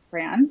Swiss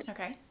brand.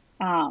 okay.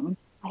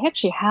 I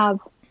actually have,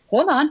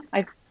 hold on,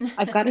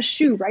 I've got a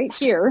shoe right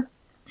here.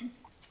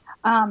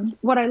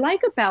 What I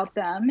like about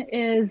them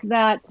is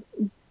that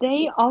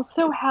they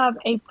also have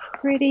a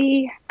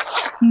pretty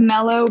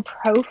mellow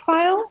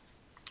profile.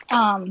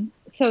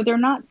 So they're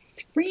not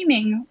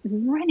screaming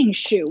running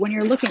shoe when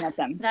you're looking at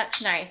them.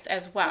 That's nice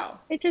as well.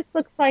 It just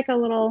looks like a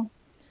little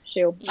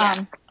shoe.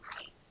 Yeah.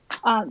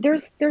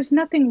 There's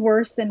nothing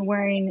worse than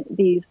wearing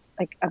these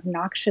like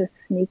obnoxious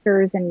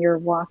sneakers and you're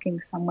walking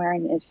somewhere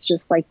and it's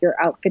just like your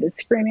outfit is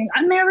screaming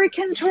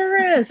American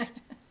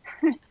tourist.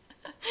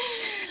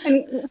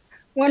 And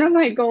one of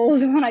my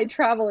goals when I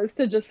travel is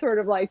to just sort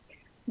of like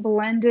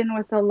blend in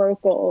with the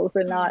locals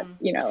and not,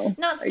 Not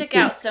like stick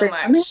being out so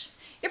much.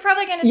 You're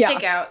probably going to yeah,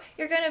 stick out.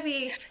 You're going to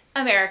be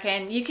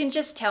American. You can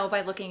just tell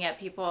by looking at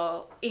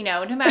people,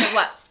 no matter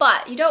what.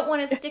 But you don't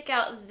want to stick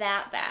out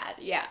that bad.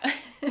 Yeah.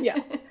 yeah.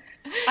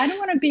 I don't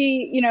want to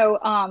be,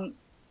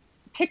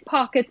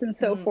 pickpockets and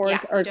so Yeah, forth you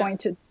are don't. going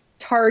to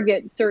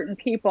target certain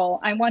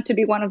people. I want to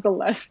be one of the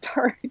less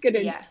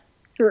targeted Yeah.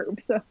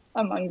 groups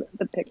among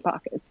the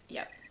pickpockets.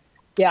 Yep.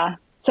 Yeah.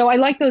 So I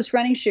like those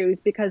running shoes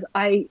because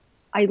I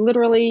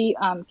literally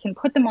can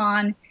put them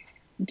on,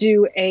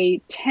 do a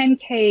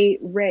 10K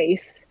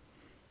race,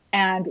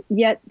 and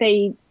yet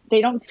they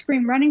don't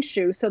scream running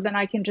shoe. So then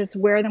I can just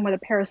wear them with a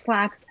pair of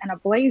slacks and a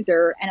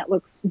blazer, and it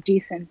looks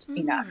decent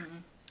enough.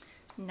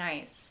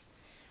 Nice.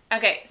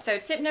 Okay, so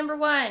tip number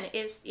one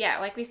is, yeah,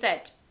 like we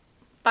said,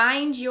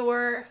 find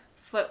your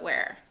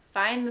footwear.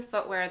 Find the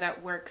footwear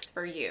that works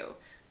for you.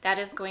 That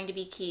is going to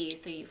be key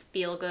so you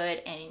feel good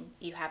and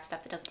you have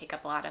stuff that doesn't take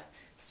up a lot of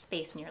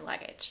space in your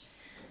luggage.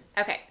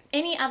 Okay,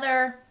 any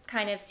other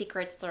kind of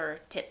secrets or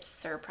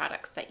tips or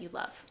products that you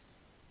love?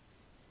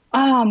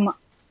 Um,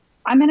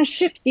 I'm going to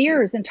shift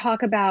gears and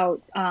talk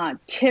about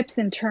tips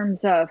in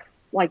terms of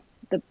like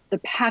the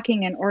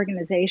packing and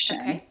organization.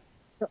 Okay.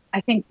 So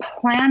I think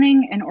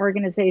planning and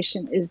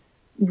organization is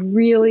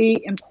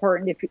really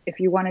important if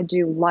you want to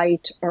do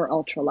light or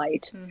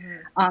ultralight,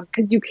 Mm-hmm.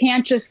 because you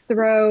can't just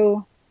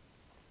throw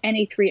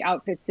any three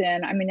outfits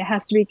in. I mean, it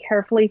has to be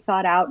carefully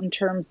thought out in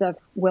terms of,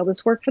 will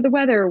this work for the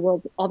weather?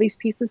 Will all these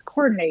pieces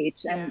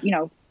coordinate? And,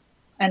 Yeah.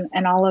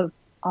 and all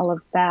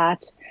of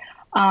that.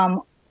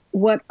 Um,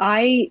 what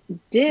I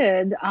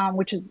did,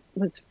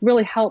 was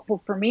really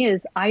helpful for me,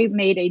 is I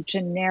made a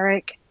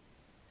generic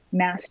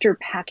master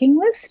packing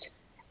list.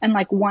 And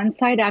like one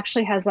side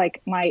actually has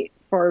like my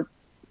for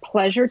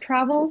pleasure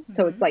travel.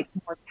 So it's Mm-hmm. like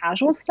more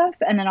casual stuff.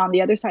 And then on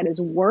the other side is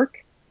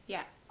work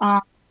Yeah.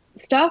 um,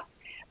 stuff.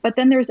 But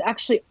then there's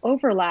actually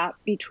overlap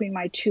between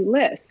my two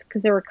lists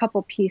because there were a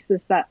couple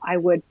pieces that I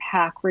would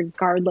pack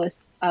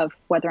regardless of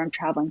whether I'm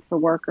traveling for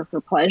work or for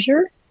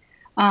pleasure.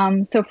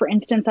 So, for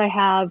instance, I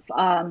have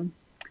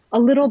a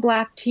little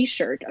black t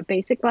shirt, a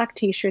basic black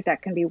t shirt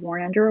that can be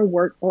worn under a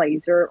work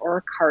blazer or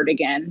a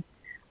cardigan,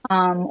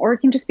 or it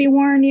can just be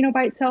worn,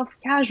 by itself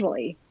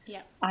casually.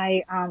 Yeah.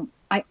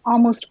 I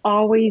almost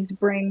always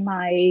bring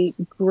my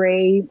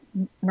gray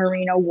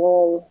merino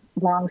wool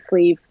long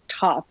sleeve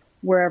top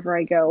wherever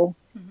I go.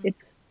 Mm-hmm.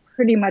 It's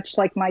pretty much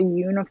like my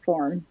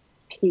uniform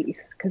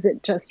piece because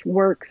it just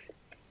works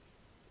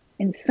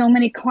in so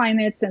many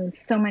climates and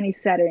so many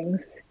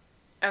settings.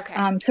 Okay.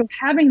 So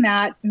having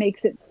that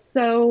makes it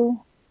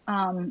so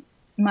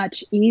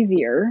much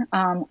easier.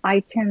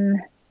 I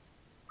can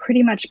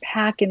pretty much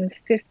pack in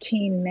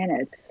 15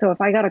 minutes. So if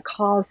I got a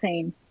call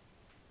saying,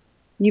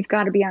 you've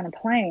got to be on a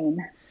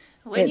plane,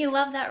 Wouldn't you it's,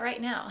 love that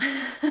right now?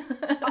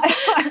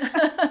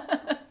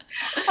 I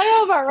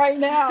know about right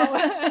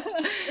now.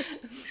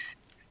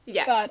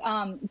 Yeah.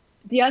 But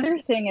the other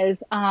thing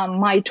is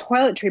my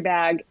toiletry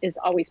bag is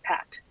always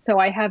packed. So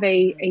I have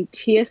Mm-hmm. a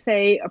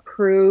TSA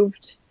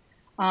approved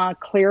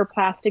clear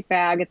plastic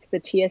bag. It's the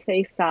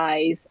TSA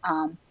size.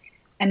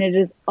 And it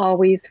is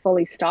always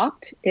fully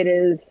stocked. It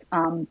is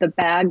the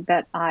bag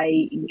that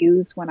I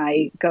use when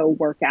I go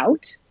work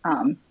out.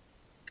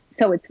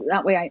 So it's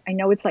that way I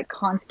know it's like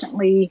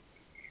constantly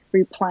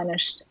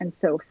replenished and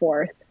so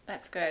forth.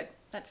 That's good.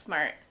 That's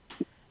smart.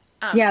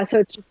 Um, Yeah, so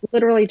it's just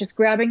literally just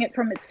grabbing it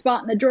from its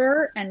spot in the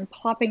drawer and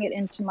popping it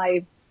into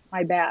my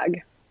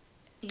bag.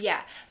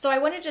 yeah. So I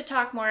wanted to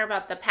talk more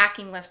about the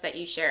packing list that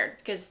you shared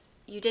because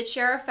you did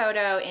share a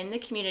photo in the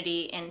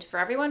community, and for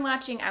everyone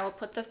watching, I will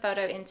put the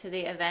photo into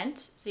the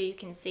event so you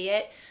can see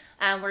it,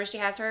 where she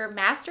has her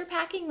master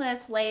packing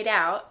list laid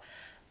out.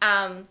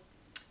 Um,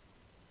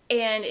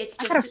 and it's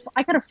just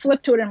I gotta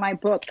flip to it in my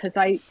book because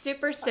I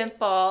super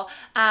simple.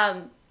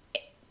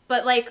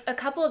 But like a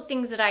couple of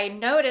things that I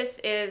notice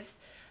is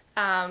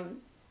um,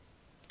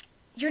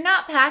 you're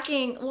not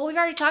packing, well, we've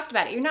already talked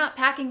about it. You're not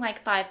packing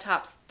like 5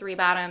 tops, 3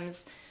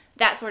 bottoms,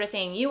 that sort of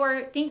thing. You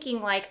are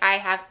thinking like I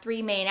have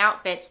 3 main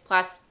outfits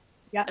plus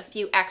yeah. a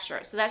few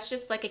extras. So that's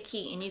just like a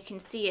key, and you can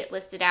see it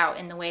listed out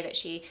in the way that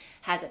she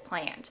has it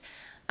planned.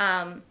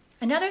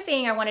 Another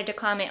thing I wanted to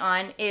comment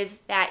on is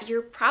that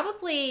you're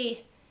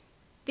probably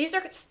these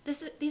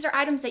are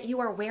items that you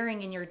are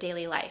wearing in your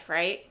daily life,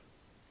 right?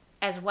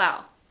 As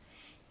well.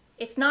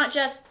 It's not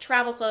just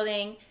travel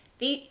clothing.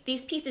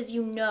 These pieces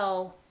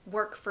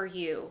work for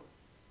you.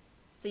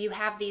 So you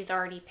have these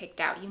already picked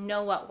out. You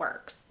know what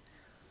works.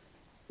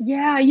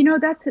 Yeah,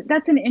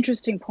 that's an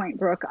interesting point,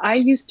 Brooke. I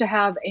used to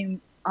have a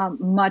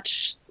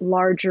much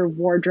larger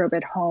wardrobe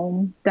at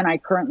home than I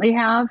currently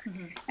have,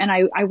 Mm-hmm. and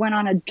I went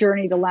on a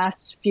journey the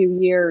last few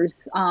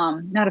years,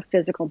 not a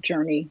physical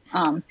journey,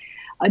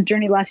 a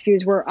journey the last few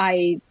years where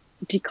I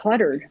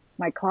decluttered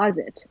my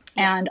closet,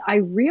 Yeah. and I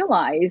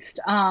realized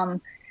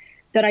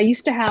that I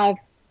used to have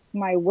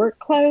my work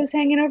clothes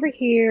hanging over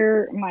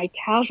here, my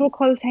casual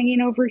clothes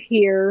hanging over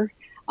here.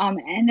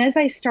 And as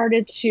I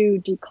started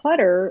to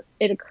declutter,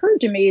 it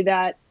occurred to me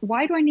that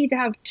why do I need to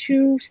have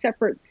two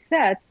separate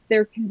sets?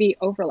 There can be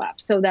overlap.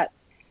 So that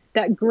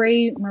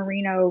gray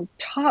merino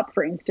top,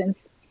 for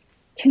instance,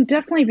 can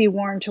definitely be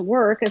worn to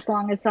work as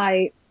long as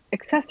I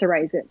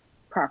accessorize it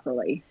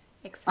properly.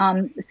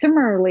 Exactly.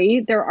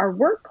 Similarly, there are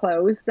work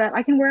clothes that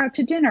I can wear out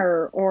to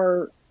dinner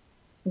or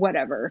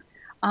whatever.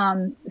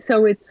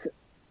 So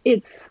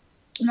it's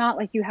not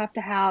like you have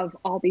to have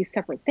all these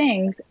separate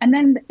things. And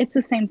then it's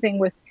the same thing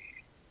with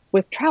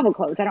travel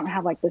clothes. I don't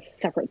have like this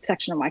separate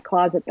section of my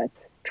closet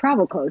that's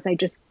travel clothes. I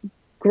just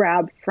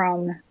grab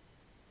from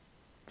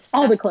The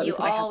all the stuff clothes you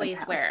that I happen to always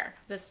have. wear.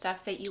 The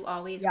stuff that you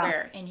always Yeah.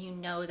 wear and you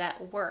know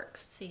that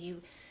works. So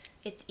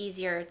it's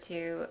easier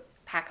to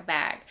pack a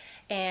bag.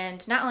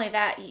 And not only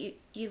that,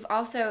 you've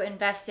also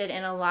invested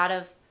in a lot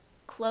of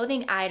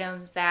clothing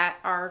items that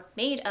are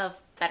made of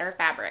better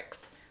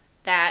fabrics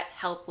that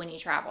help when you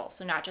travel.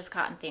 So not just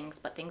cotton things,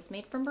 but things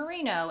made from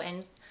merino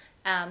and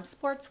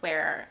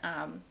sportswear,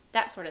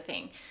 that sort of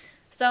thing.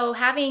 So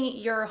having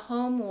your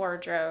home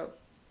wardrobe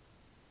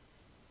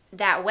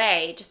that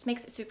way just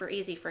makes it super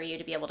easy for you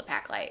to be able to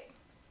pack light.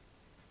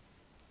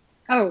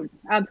 Oh,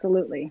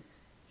 absolutely.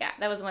 Yeah,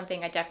 that was one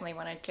thing I definitely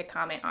wanted to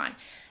comment on.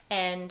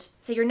 And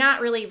so you're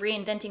not really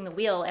reinventing the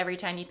wheel every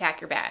time you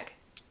pack your bag.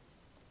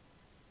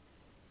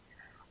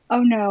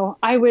 Oh no,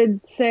 I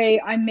would say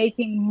I'm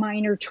making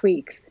minor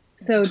tweaks.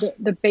 So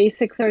the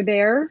basics are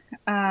there,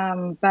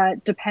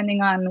 but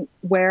depending on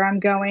where I'm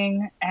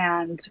going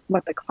and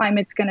what the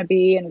climate's going to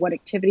be and what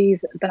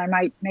activities, then I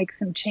might make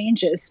some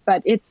changes.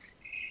 But it's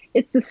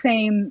the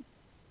same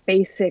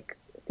basic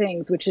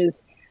things, which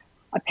is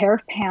a pair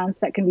of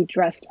pants that can be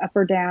dressed up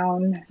or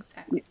down,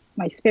 Exactly.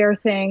 my spare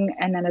thing,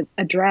 and then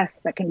a dress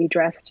that can be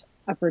dressed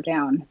up or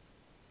down.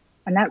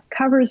 And that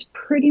covers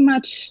pretty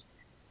much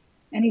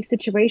any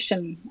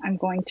situation I'm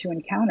going to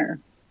encounter.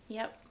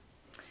 Yep.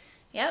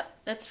 Yep.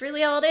 That's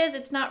really all it is.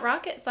 It's not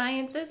rocket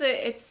science, is it?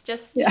 It's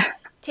just Yeah.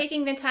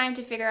 taking the time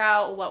to figure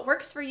out what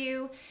works for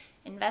you,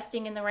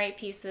 investing in the right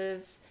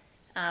pieces,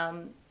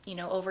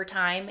 over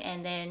time,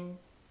 and then,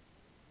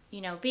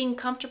 being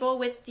comfortable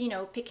with,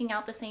 picking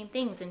out the same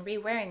things and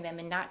re-wearing them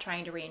and not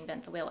trying to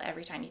reinvent the wheel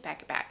every time you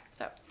pack it back.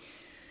 So,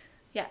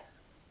 yeah.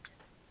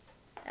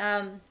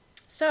 Um,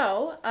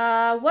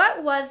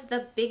 what was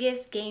the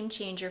biggest game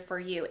changer for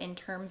you in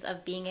terms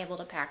of being able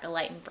to pack a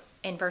light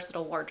and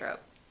versatile wardrobe?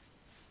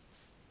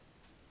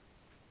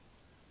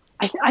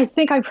 I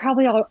think I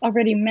probably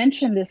already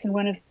mentioned this in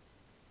one of.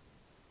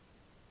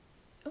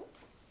 Oh,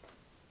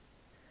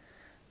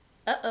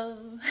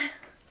 uh-oh.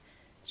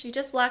 She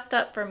just locked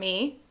up for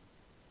me.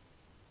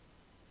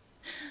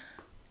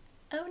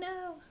 Oh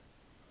no.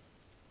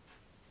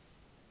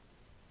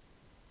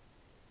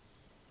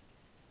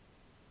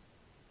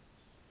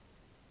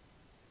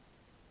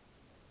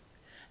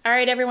 All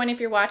right, everyone, if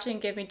you're watching,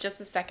 give me just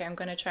a second. I'm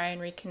going to try and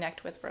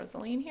reconnect with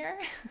Rosaleen here.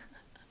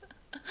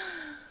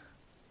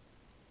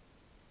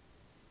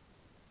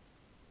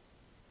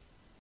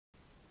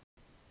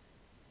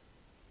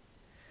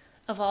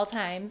 Of all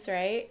times,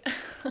 right?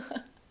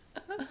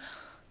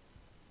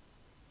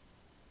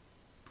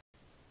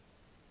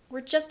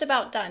 We're just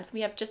about done, so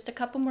we have just a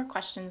couple more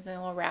questions and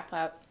then we'll wrap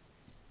up.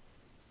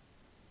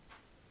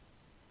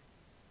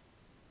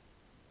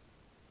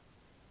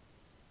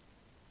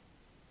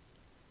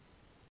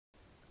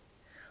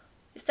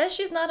 It says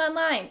she's not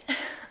online.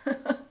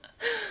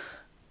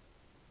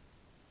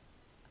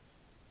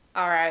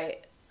 All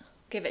right,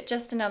 give it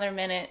just another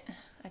minute.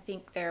 I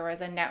think there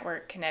was a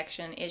network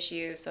connection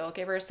issue, so I'll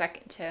give her a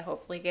second to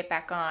hopefully get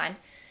back on.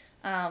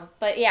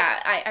 But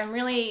yeah,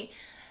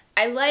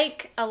 I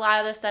like a lot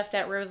of the stuff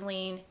that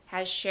Rosaleen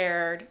has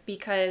shared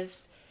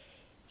because,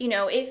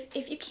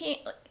 if you can't,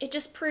 it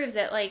just proves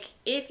that, like,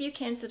 if you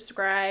can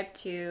subscribe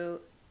to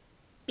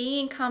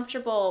being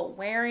comfortable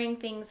wearing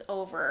things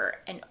over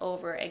and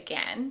over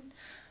again,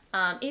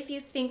 if you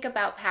think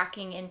about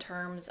packing in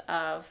terms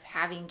of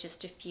having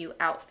just a few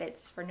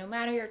outfits for no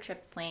matter your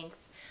trip length,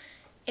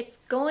 it's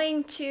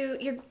going to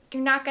you're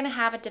not going to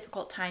have a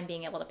difficult time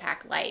being able to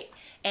pack light.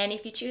 And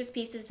if you choose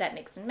pieces that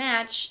mix and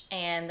match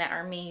and that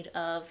are made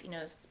of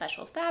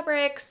special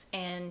fabrics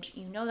and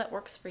that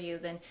works for you,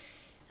 then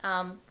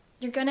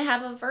you're going to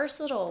have a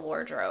versatile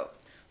wardrobe.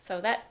 So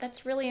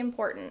that's really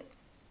important.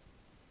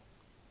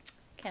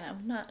 Again,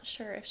 I'm not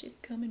sure if she's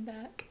coming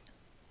back.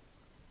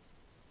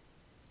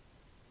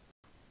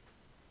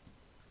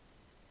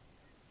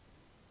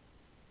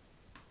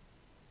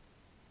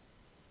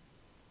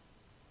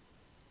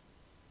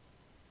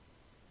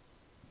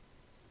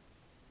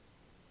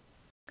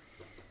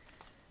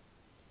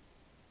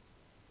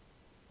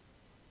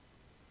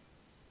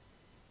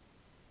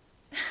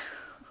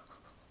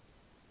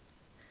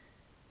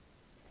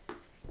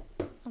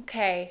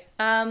 Okay.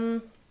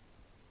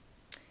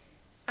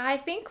 I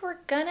think we're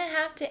gonna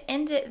have to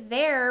end it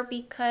there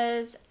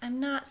because I'm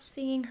not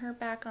seeing her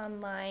back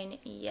online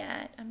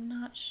yet. I'm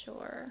not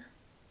sure.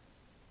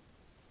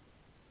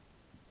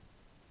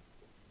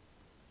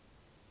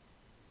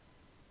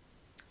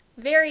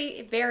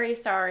 Very, very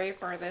sorry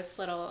for this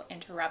little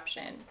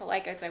interruption. But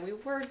like I said, we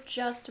were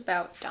just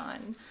about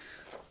done.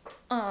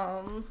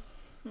 Um,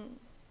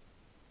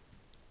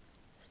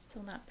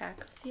 Still not back.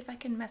 I'll see if I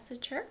can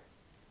message her.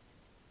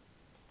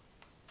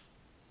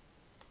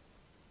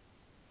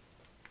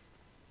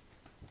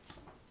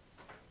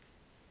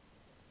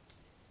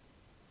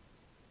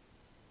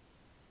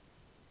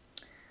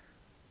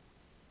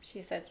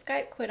 She said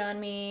Skype quit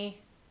on me.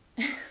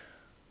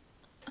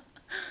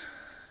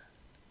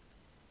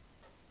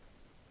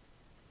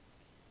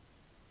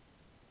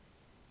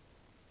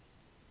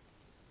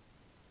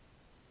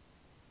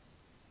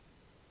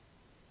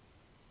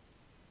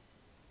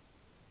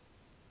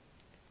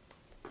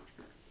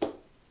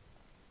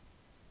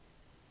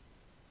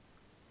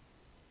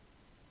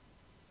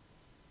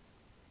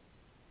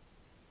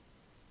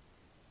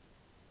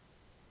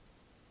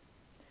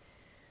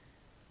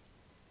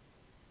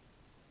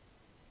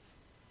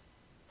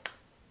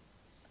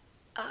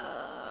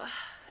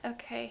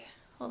 Okay,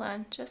 hold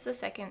on just a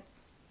second.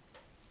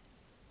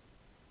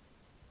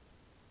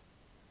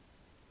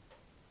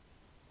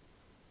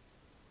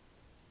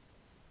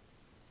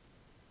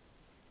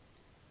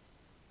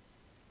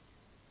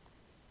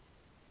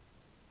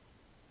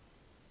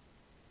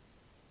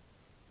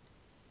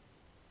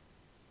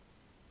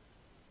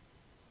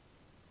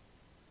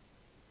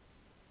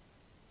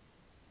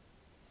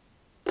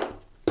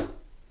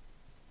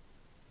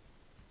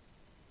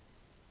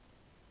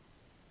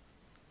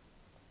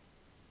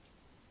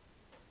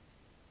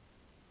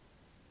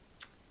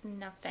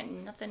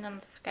 Nothing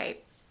on Skype.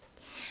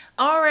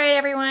 All right,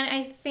 everyone.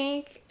 I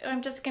think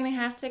I'm just going to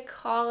have to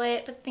call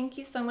it. But thank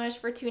you so much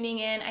for tuning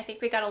in. I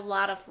think we got a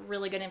lot of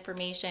really good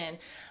information.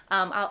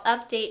 I'll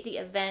update the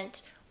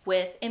event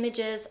with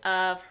images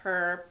of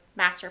her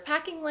master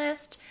packing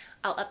list.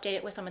 I'll update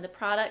it with some of the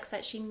products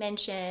that she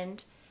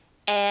mentioned.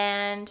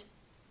 And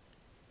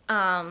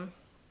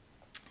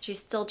she's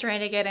still trying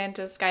to get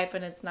into Skype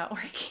and it's not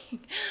working.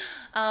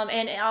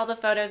 And all the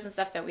photos and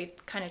stuff that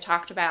we've kind of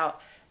talked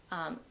about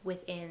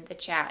within the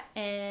chat.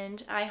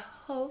 And I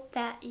hope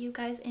that you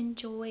guys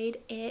enjoyed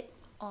it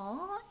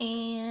all,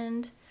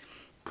 and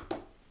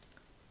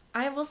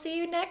I will see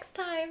you next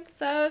time.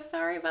 So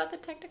sorry about the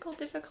technical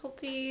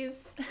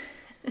difficulties.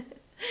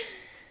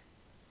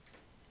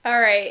 All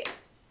right,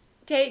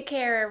 take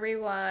care,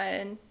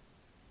 everyone.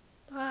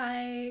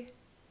 Bye.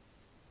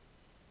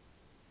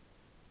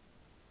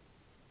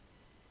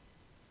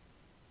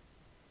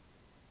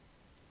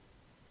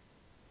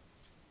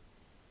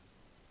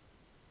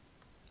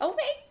 Oh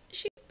wait,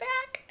 she's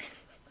back.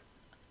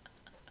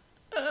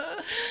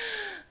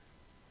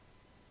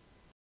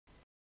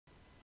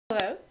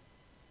 Hello?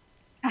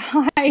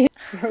 Hi,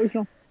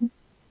 Rosaleen.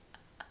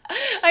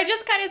 I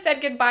just kind of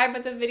said goodbye,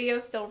 but the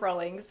video's still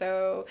rolling.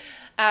 So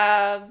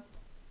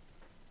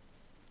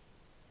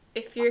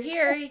if you're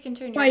here, you can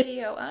turn your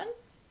video on.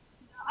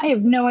 I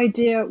have no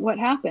idea what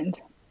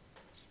happened.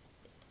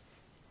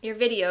 Your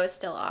video is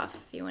still off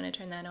if you want to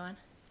turn that on.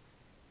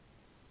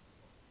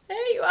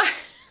 There you are.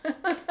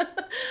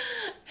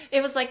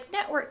 It was like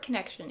network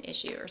connection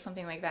issue or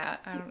something like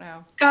that. I don't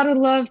know. Gotta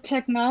love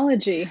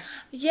technology.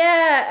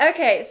 Yeah,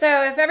 okay.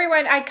 So if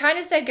everyone, I kind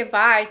of said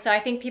goodbye, so I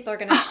think people are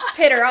going to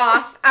pitter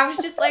off. I was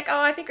just like,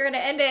 oh, I think we're going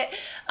to end it.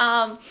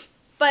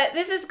 But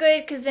this is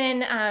good because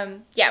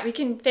then, yeah, we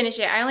can finish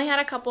it. I only had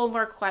a couple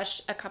of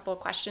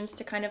questions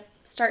to kind of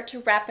start to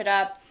wrap it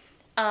up.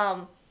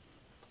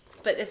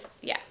 But this,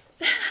 yeah.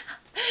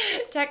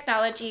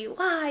 Technology,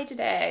 why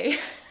today?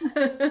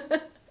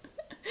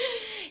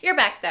 You're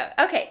back though.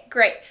 Okay,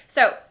 great.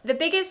 So the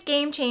biggest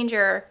game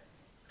changer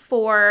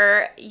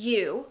for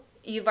you,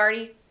 you've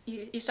already,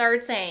 you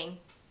started saying,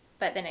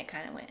 but then it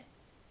kind of went,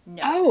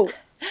 no.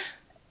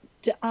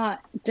 Oh,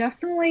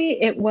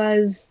 definitely it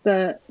was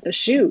the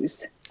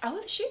shoes.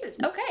 Oh, the shoes.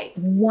 Okay.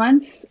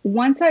 Once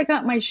I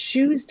got my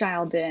shoes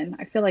dialed in,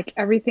 I feel like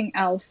everything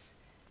else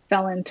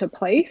fell into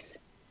place.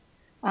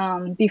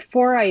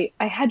 Before I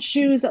had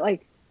shoes that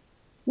like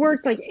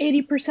worked like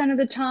 80% of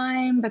the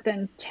time, but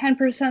then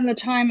 10% of the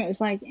time it was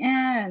like,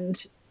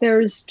 and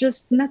there's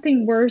just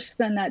nothing worse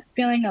than that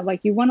feeling of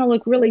like you want to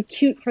look really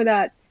cute for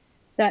that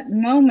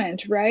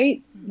moment,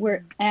 right?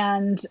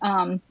 And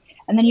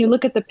then you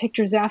look at the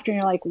pictures after and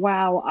you're like,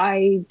 wow,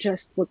 I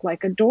just look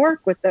like a dork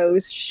with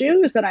those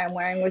shoes that I'm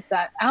wearing with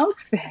that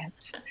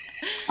outfit.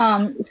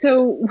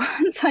 So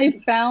once I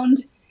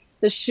found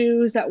the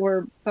shoes that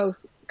were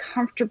both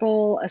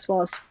comfortable as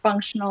well as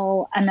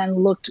functional and then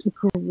looked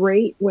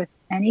great with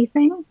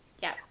anything,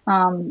 yeah.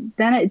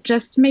 Then it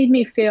just made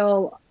me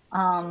feel,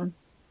 I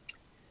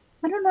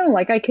don't know,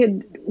 like I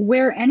could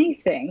wear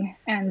anything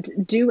and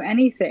do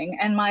anything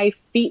and my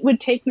feet would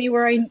take me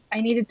where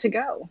I needed to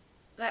go.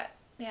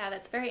 Yeah,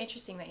 that's very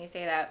interesting that you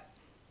say that.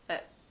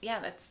 But yeah,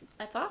 that's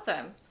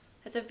awesome.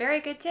 That's a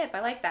very good tip. I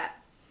like that.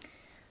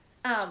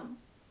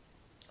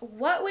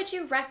 What would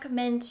you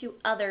recommend to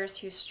others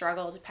who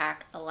struggle to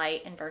pack a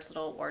light and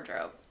versatile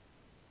wardrobe?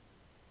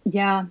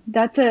 Yeah,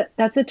 that's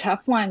a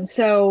tough one.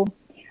 So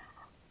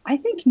I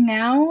think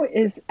now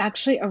is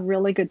actually a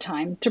really good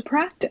time to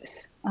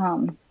practice.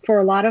 For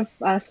a lot of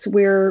us,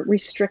 we're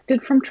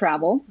restricted from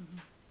travel.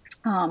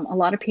 A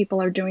lot of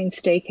people are doing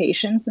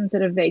staycations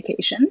instead of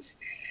vacations.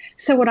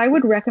 So what I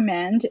would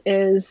recommend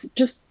is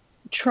just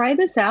try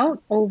this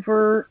out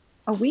over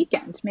a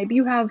weekend. Maybe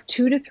you have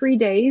 2 to 3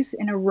 days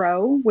in a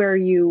row where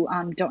you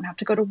don't have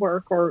to go to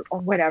work or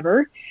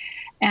whatever.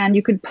 And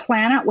you could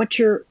plan out what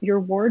your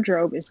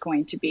wardrobe is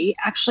going to be,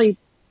 actually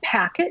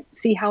pack it,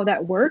 see how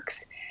that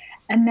works,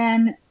 and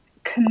then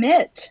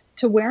commit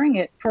to wearing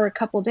it for a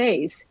couple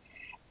days.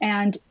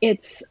 And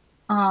it's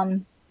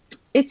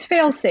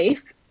fail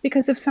safe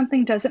because if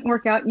something doesn't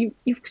work out, you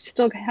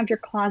still have your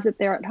closet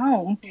there at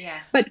home. Yeah.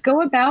 But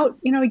go about,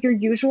 your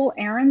usual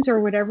errands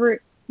or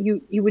whatever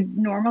you would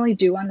normally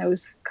do on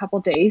those couple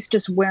days,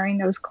 just wearing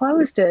those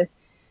clothes to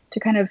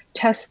kind of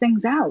test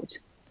things out.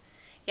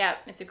 Yeah,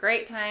 it's a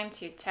great time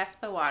to test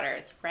the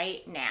waters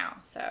right now.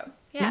 So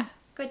yeah.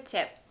 Good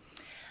tip.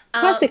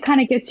 Plus, it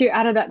kind of gets you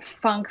out of that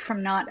funk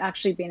from not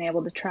actually being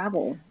able to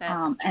travel.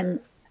 That's true.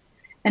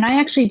 And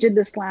I actually did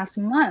this last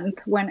month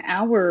when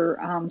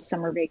our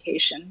summer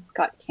vacation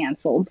got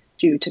canceled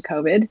due to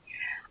COVID.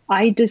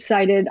 I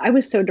decided, I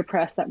was so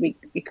depressed that we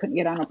couldn't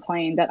get on a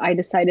plane that I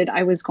decided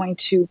I was going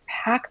to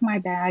pack my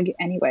bag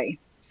anyway.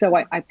 So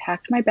I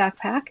packed my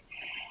backpack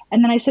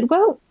and then I said,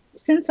 well,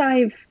 since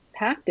I've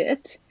packed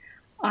it,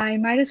 I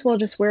might as well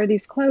just wear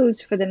these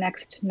clothes for the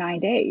next 9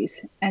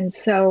 days. And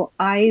so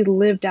I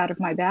lived out of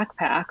my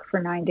backpack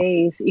for 9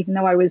 days, even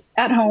though I was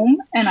at home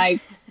and I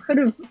could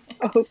have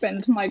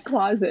opened my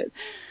closet.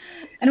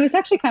 And it was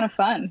actually kind of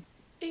fun.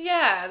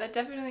 Yeah, that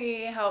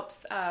definitely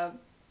helps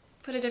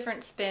put a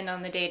different spin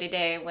on the day to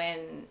day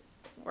when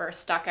we're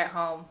stuck at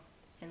home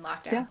in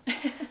lockdown.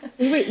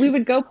 Yeah. We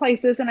would go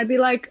places and I'd be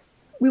like,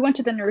 we went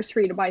to the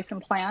nursery to buy some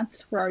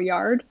plants for our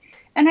yard.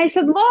 And I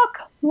said, look,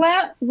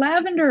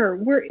 lavender,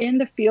 we're in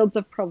the fields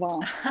of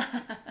Provence.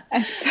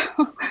 And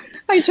so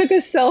I took a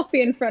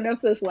selfie in front of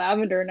this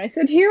lavender and I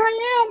said, here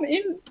I am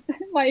in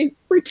my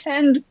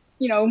pretend,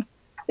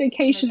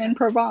 vacation in Okay.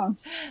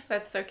 Provence.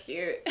 That's so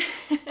cute.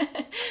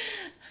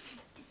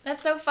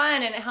 That's so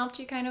fun, and it helped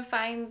you kind of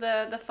find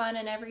the fun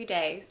in every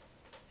day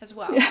as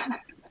well. Yeah.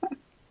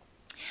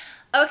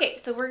 Okay,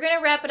 so we're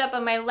gonna wrap it up.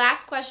 On my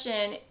last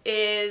question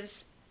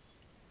is,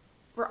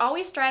 we're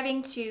always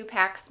striving to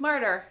pack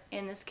smarter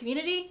in this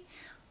community.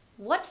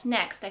 What's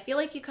next? I feel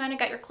like you kind of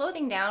got your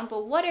clothing down,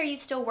 but what are you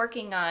still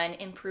working on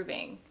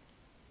improving?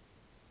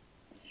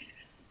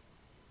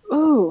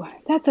 Oh,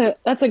 that's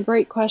a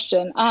great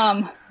question.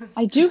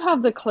 I do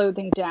have the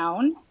clothing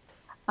down.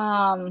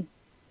 Um,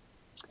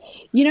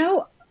 you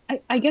know,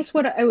 I guess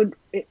what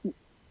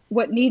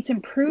needs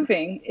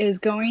improving is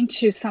going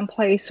to some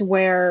place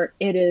where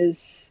it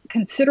is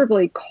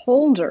considerably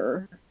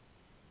colder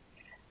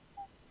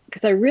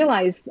because I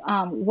realize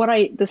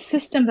the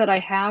system that I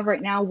have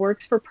right now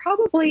works for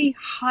probably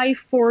high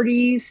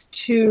 40s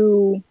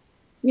to,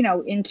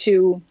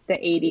 into the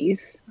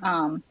 80s.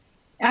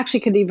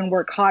 Actually could even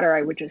work hotter.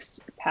 I would just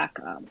pack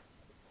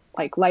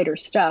like lighter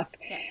stuff.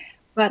 Yeah.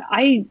 But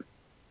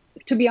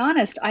to be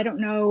honest, I don't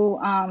know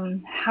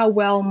how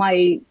well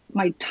my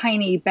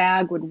tiny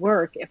bag would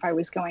work if I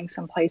was going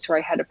someplace where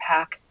I had to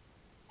pack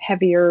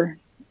heavier,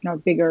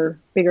 bigger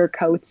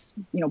coats,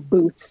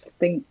 boots,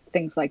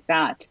 things like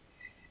that.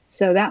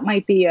 So that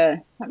might be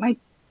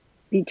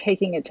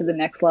taking it to the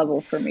next level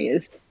for me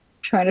is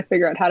trying to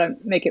figure out how to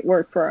make it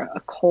work for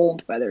a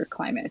cold weather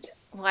climate.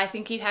 Well, I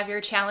think you have your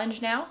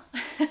challenge now.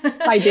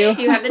 I do.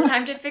 You have the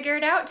time to figure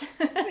it out.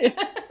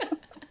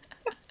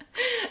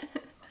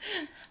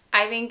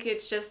 I think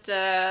it's just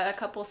a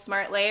couple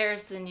smart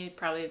layers and you'd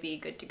probably be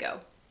good to go.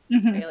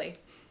 Mhm. Really.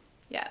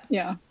 Yeah.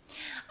 Yeah.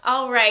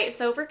 All right.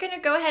 So we're going to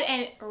go ahead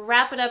and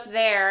wrap it up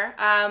there.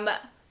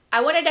 I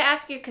wanted to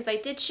ask you, because I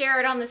did share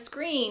it on the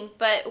screen,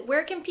 but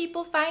where can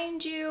people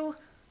find you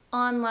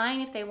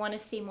online if they want to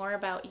see more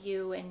about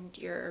you and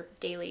your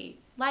daily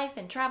life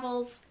and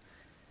travels?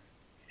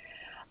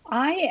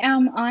 I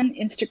am on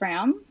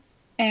Instagram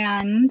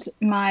and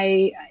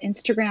my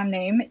Instagram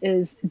name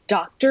is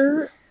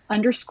Dr.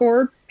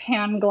 underscore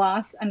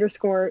Pangloss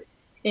underscore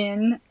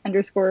in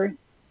underscore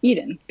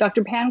Eden.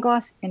 Dr.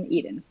 Pangloss in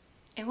Eden.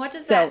 And what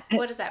is So that for?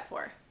 what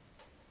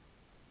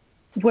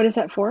is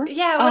that for?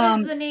 Yeah,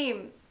 what is the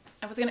name?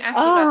 I was going to ask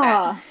you Ah,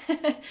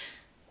 about that.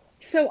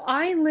 so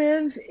I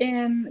live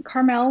in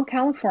Carmel,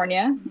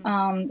 California.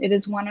 Mhm. It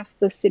is one of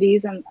the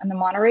cities in the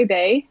Monterey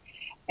Bay,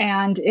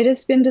 and it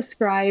has been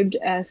described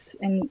as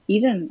an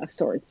Eden of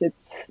sorts.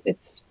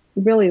 It's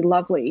really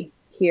lovely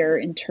here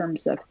in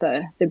terms of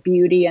the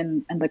beauty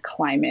and the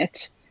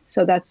climate.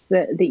 So that's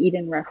the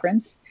Eden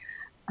reference.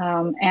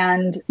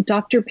 And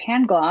Dr.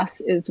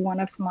 Pangloss is one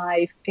of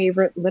my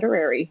favorite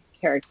literary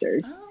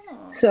characters. Oh.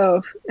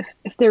 So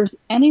if there's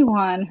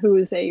anyone who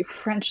is a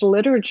French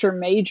literature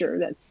major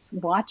that's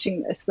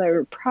watching this,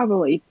 they're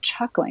probably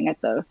chuckling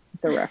at the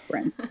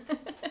reference.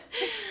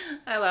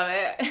 I love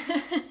it.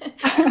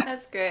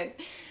 That's good.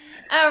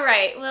 All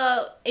right.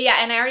 Well, yeah,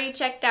 and I already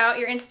checked out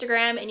your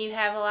Instagram, and you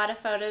have a lot of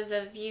photos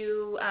of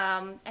you,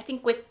 I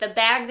think, with the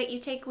bag that you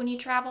take when you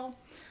travel,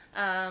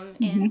 Mhm.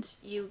 and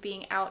you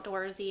being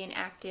outdoorsy and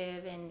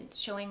active and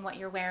showing what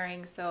you're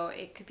wearing. So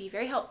it could be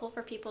very helpful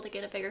for people to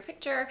get a bigger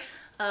picture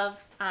of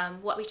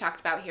what we talked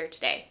about here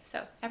today.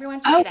 So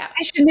everyone check Oh, it out.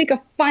 I should make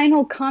a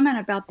final comment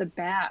about the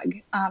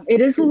bag.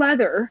 It is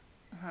leather,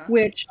 Uh-huh.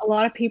 which a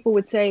lot of people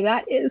would say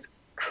that is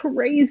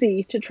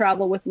crazy to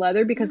travel with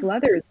leather because Mm.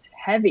 leather is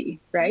heavy,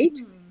 right?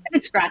 Mm. And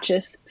it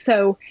scratches.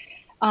 So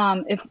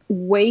if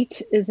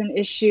weight is an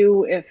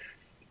issue, if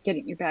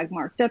getting your bag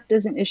marked up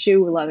is an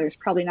issue, leather is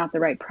probably not the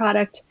right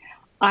product.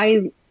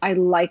 I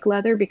like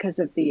leather because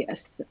of the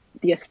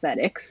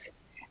aesthetics.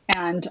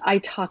 And I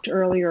talked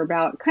earlier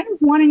about kind of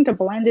wanting to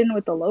blend in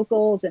with the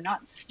locals and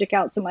not stick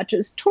out so much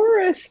as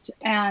tourist.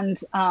 And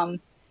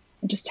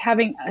just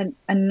having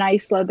a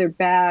nice leather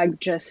bag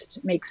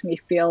just makes me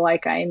feel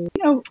like I'm,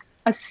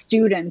 a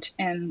student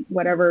in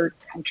whatever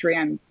country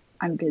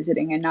I'm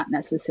visiting and not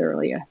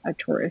necessarily a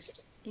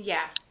tourist.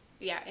 Yeah,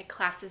 yeah, it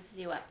classes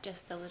you up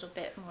just a little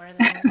bit more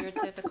than your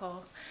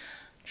typical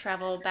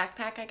travel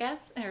backpack, I guess,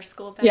 or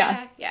school Yeah.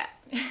 backpack. Yeah.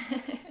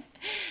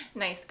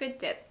 Nice, good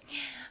tip.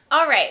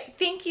 All right,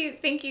 thank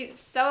you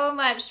so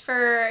much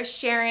for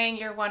sharing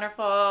your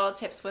wonderful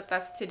tips with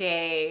us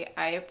today.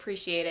 I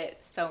appreciate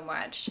it so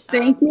much.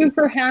 Thank you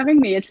for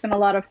having me. It's been a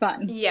lot of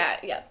fun. Yeah,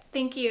 yeah.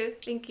 Thank you,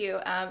 thank you.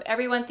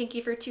 Everyone, thank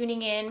you for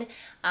tuning in.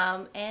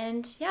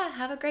 And yeah,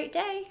 have a great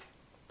day.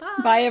 Bye,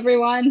 Bye.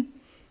 everyone.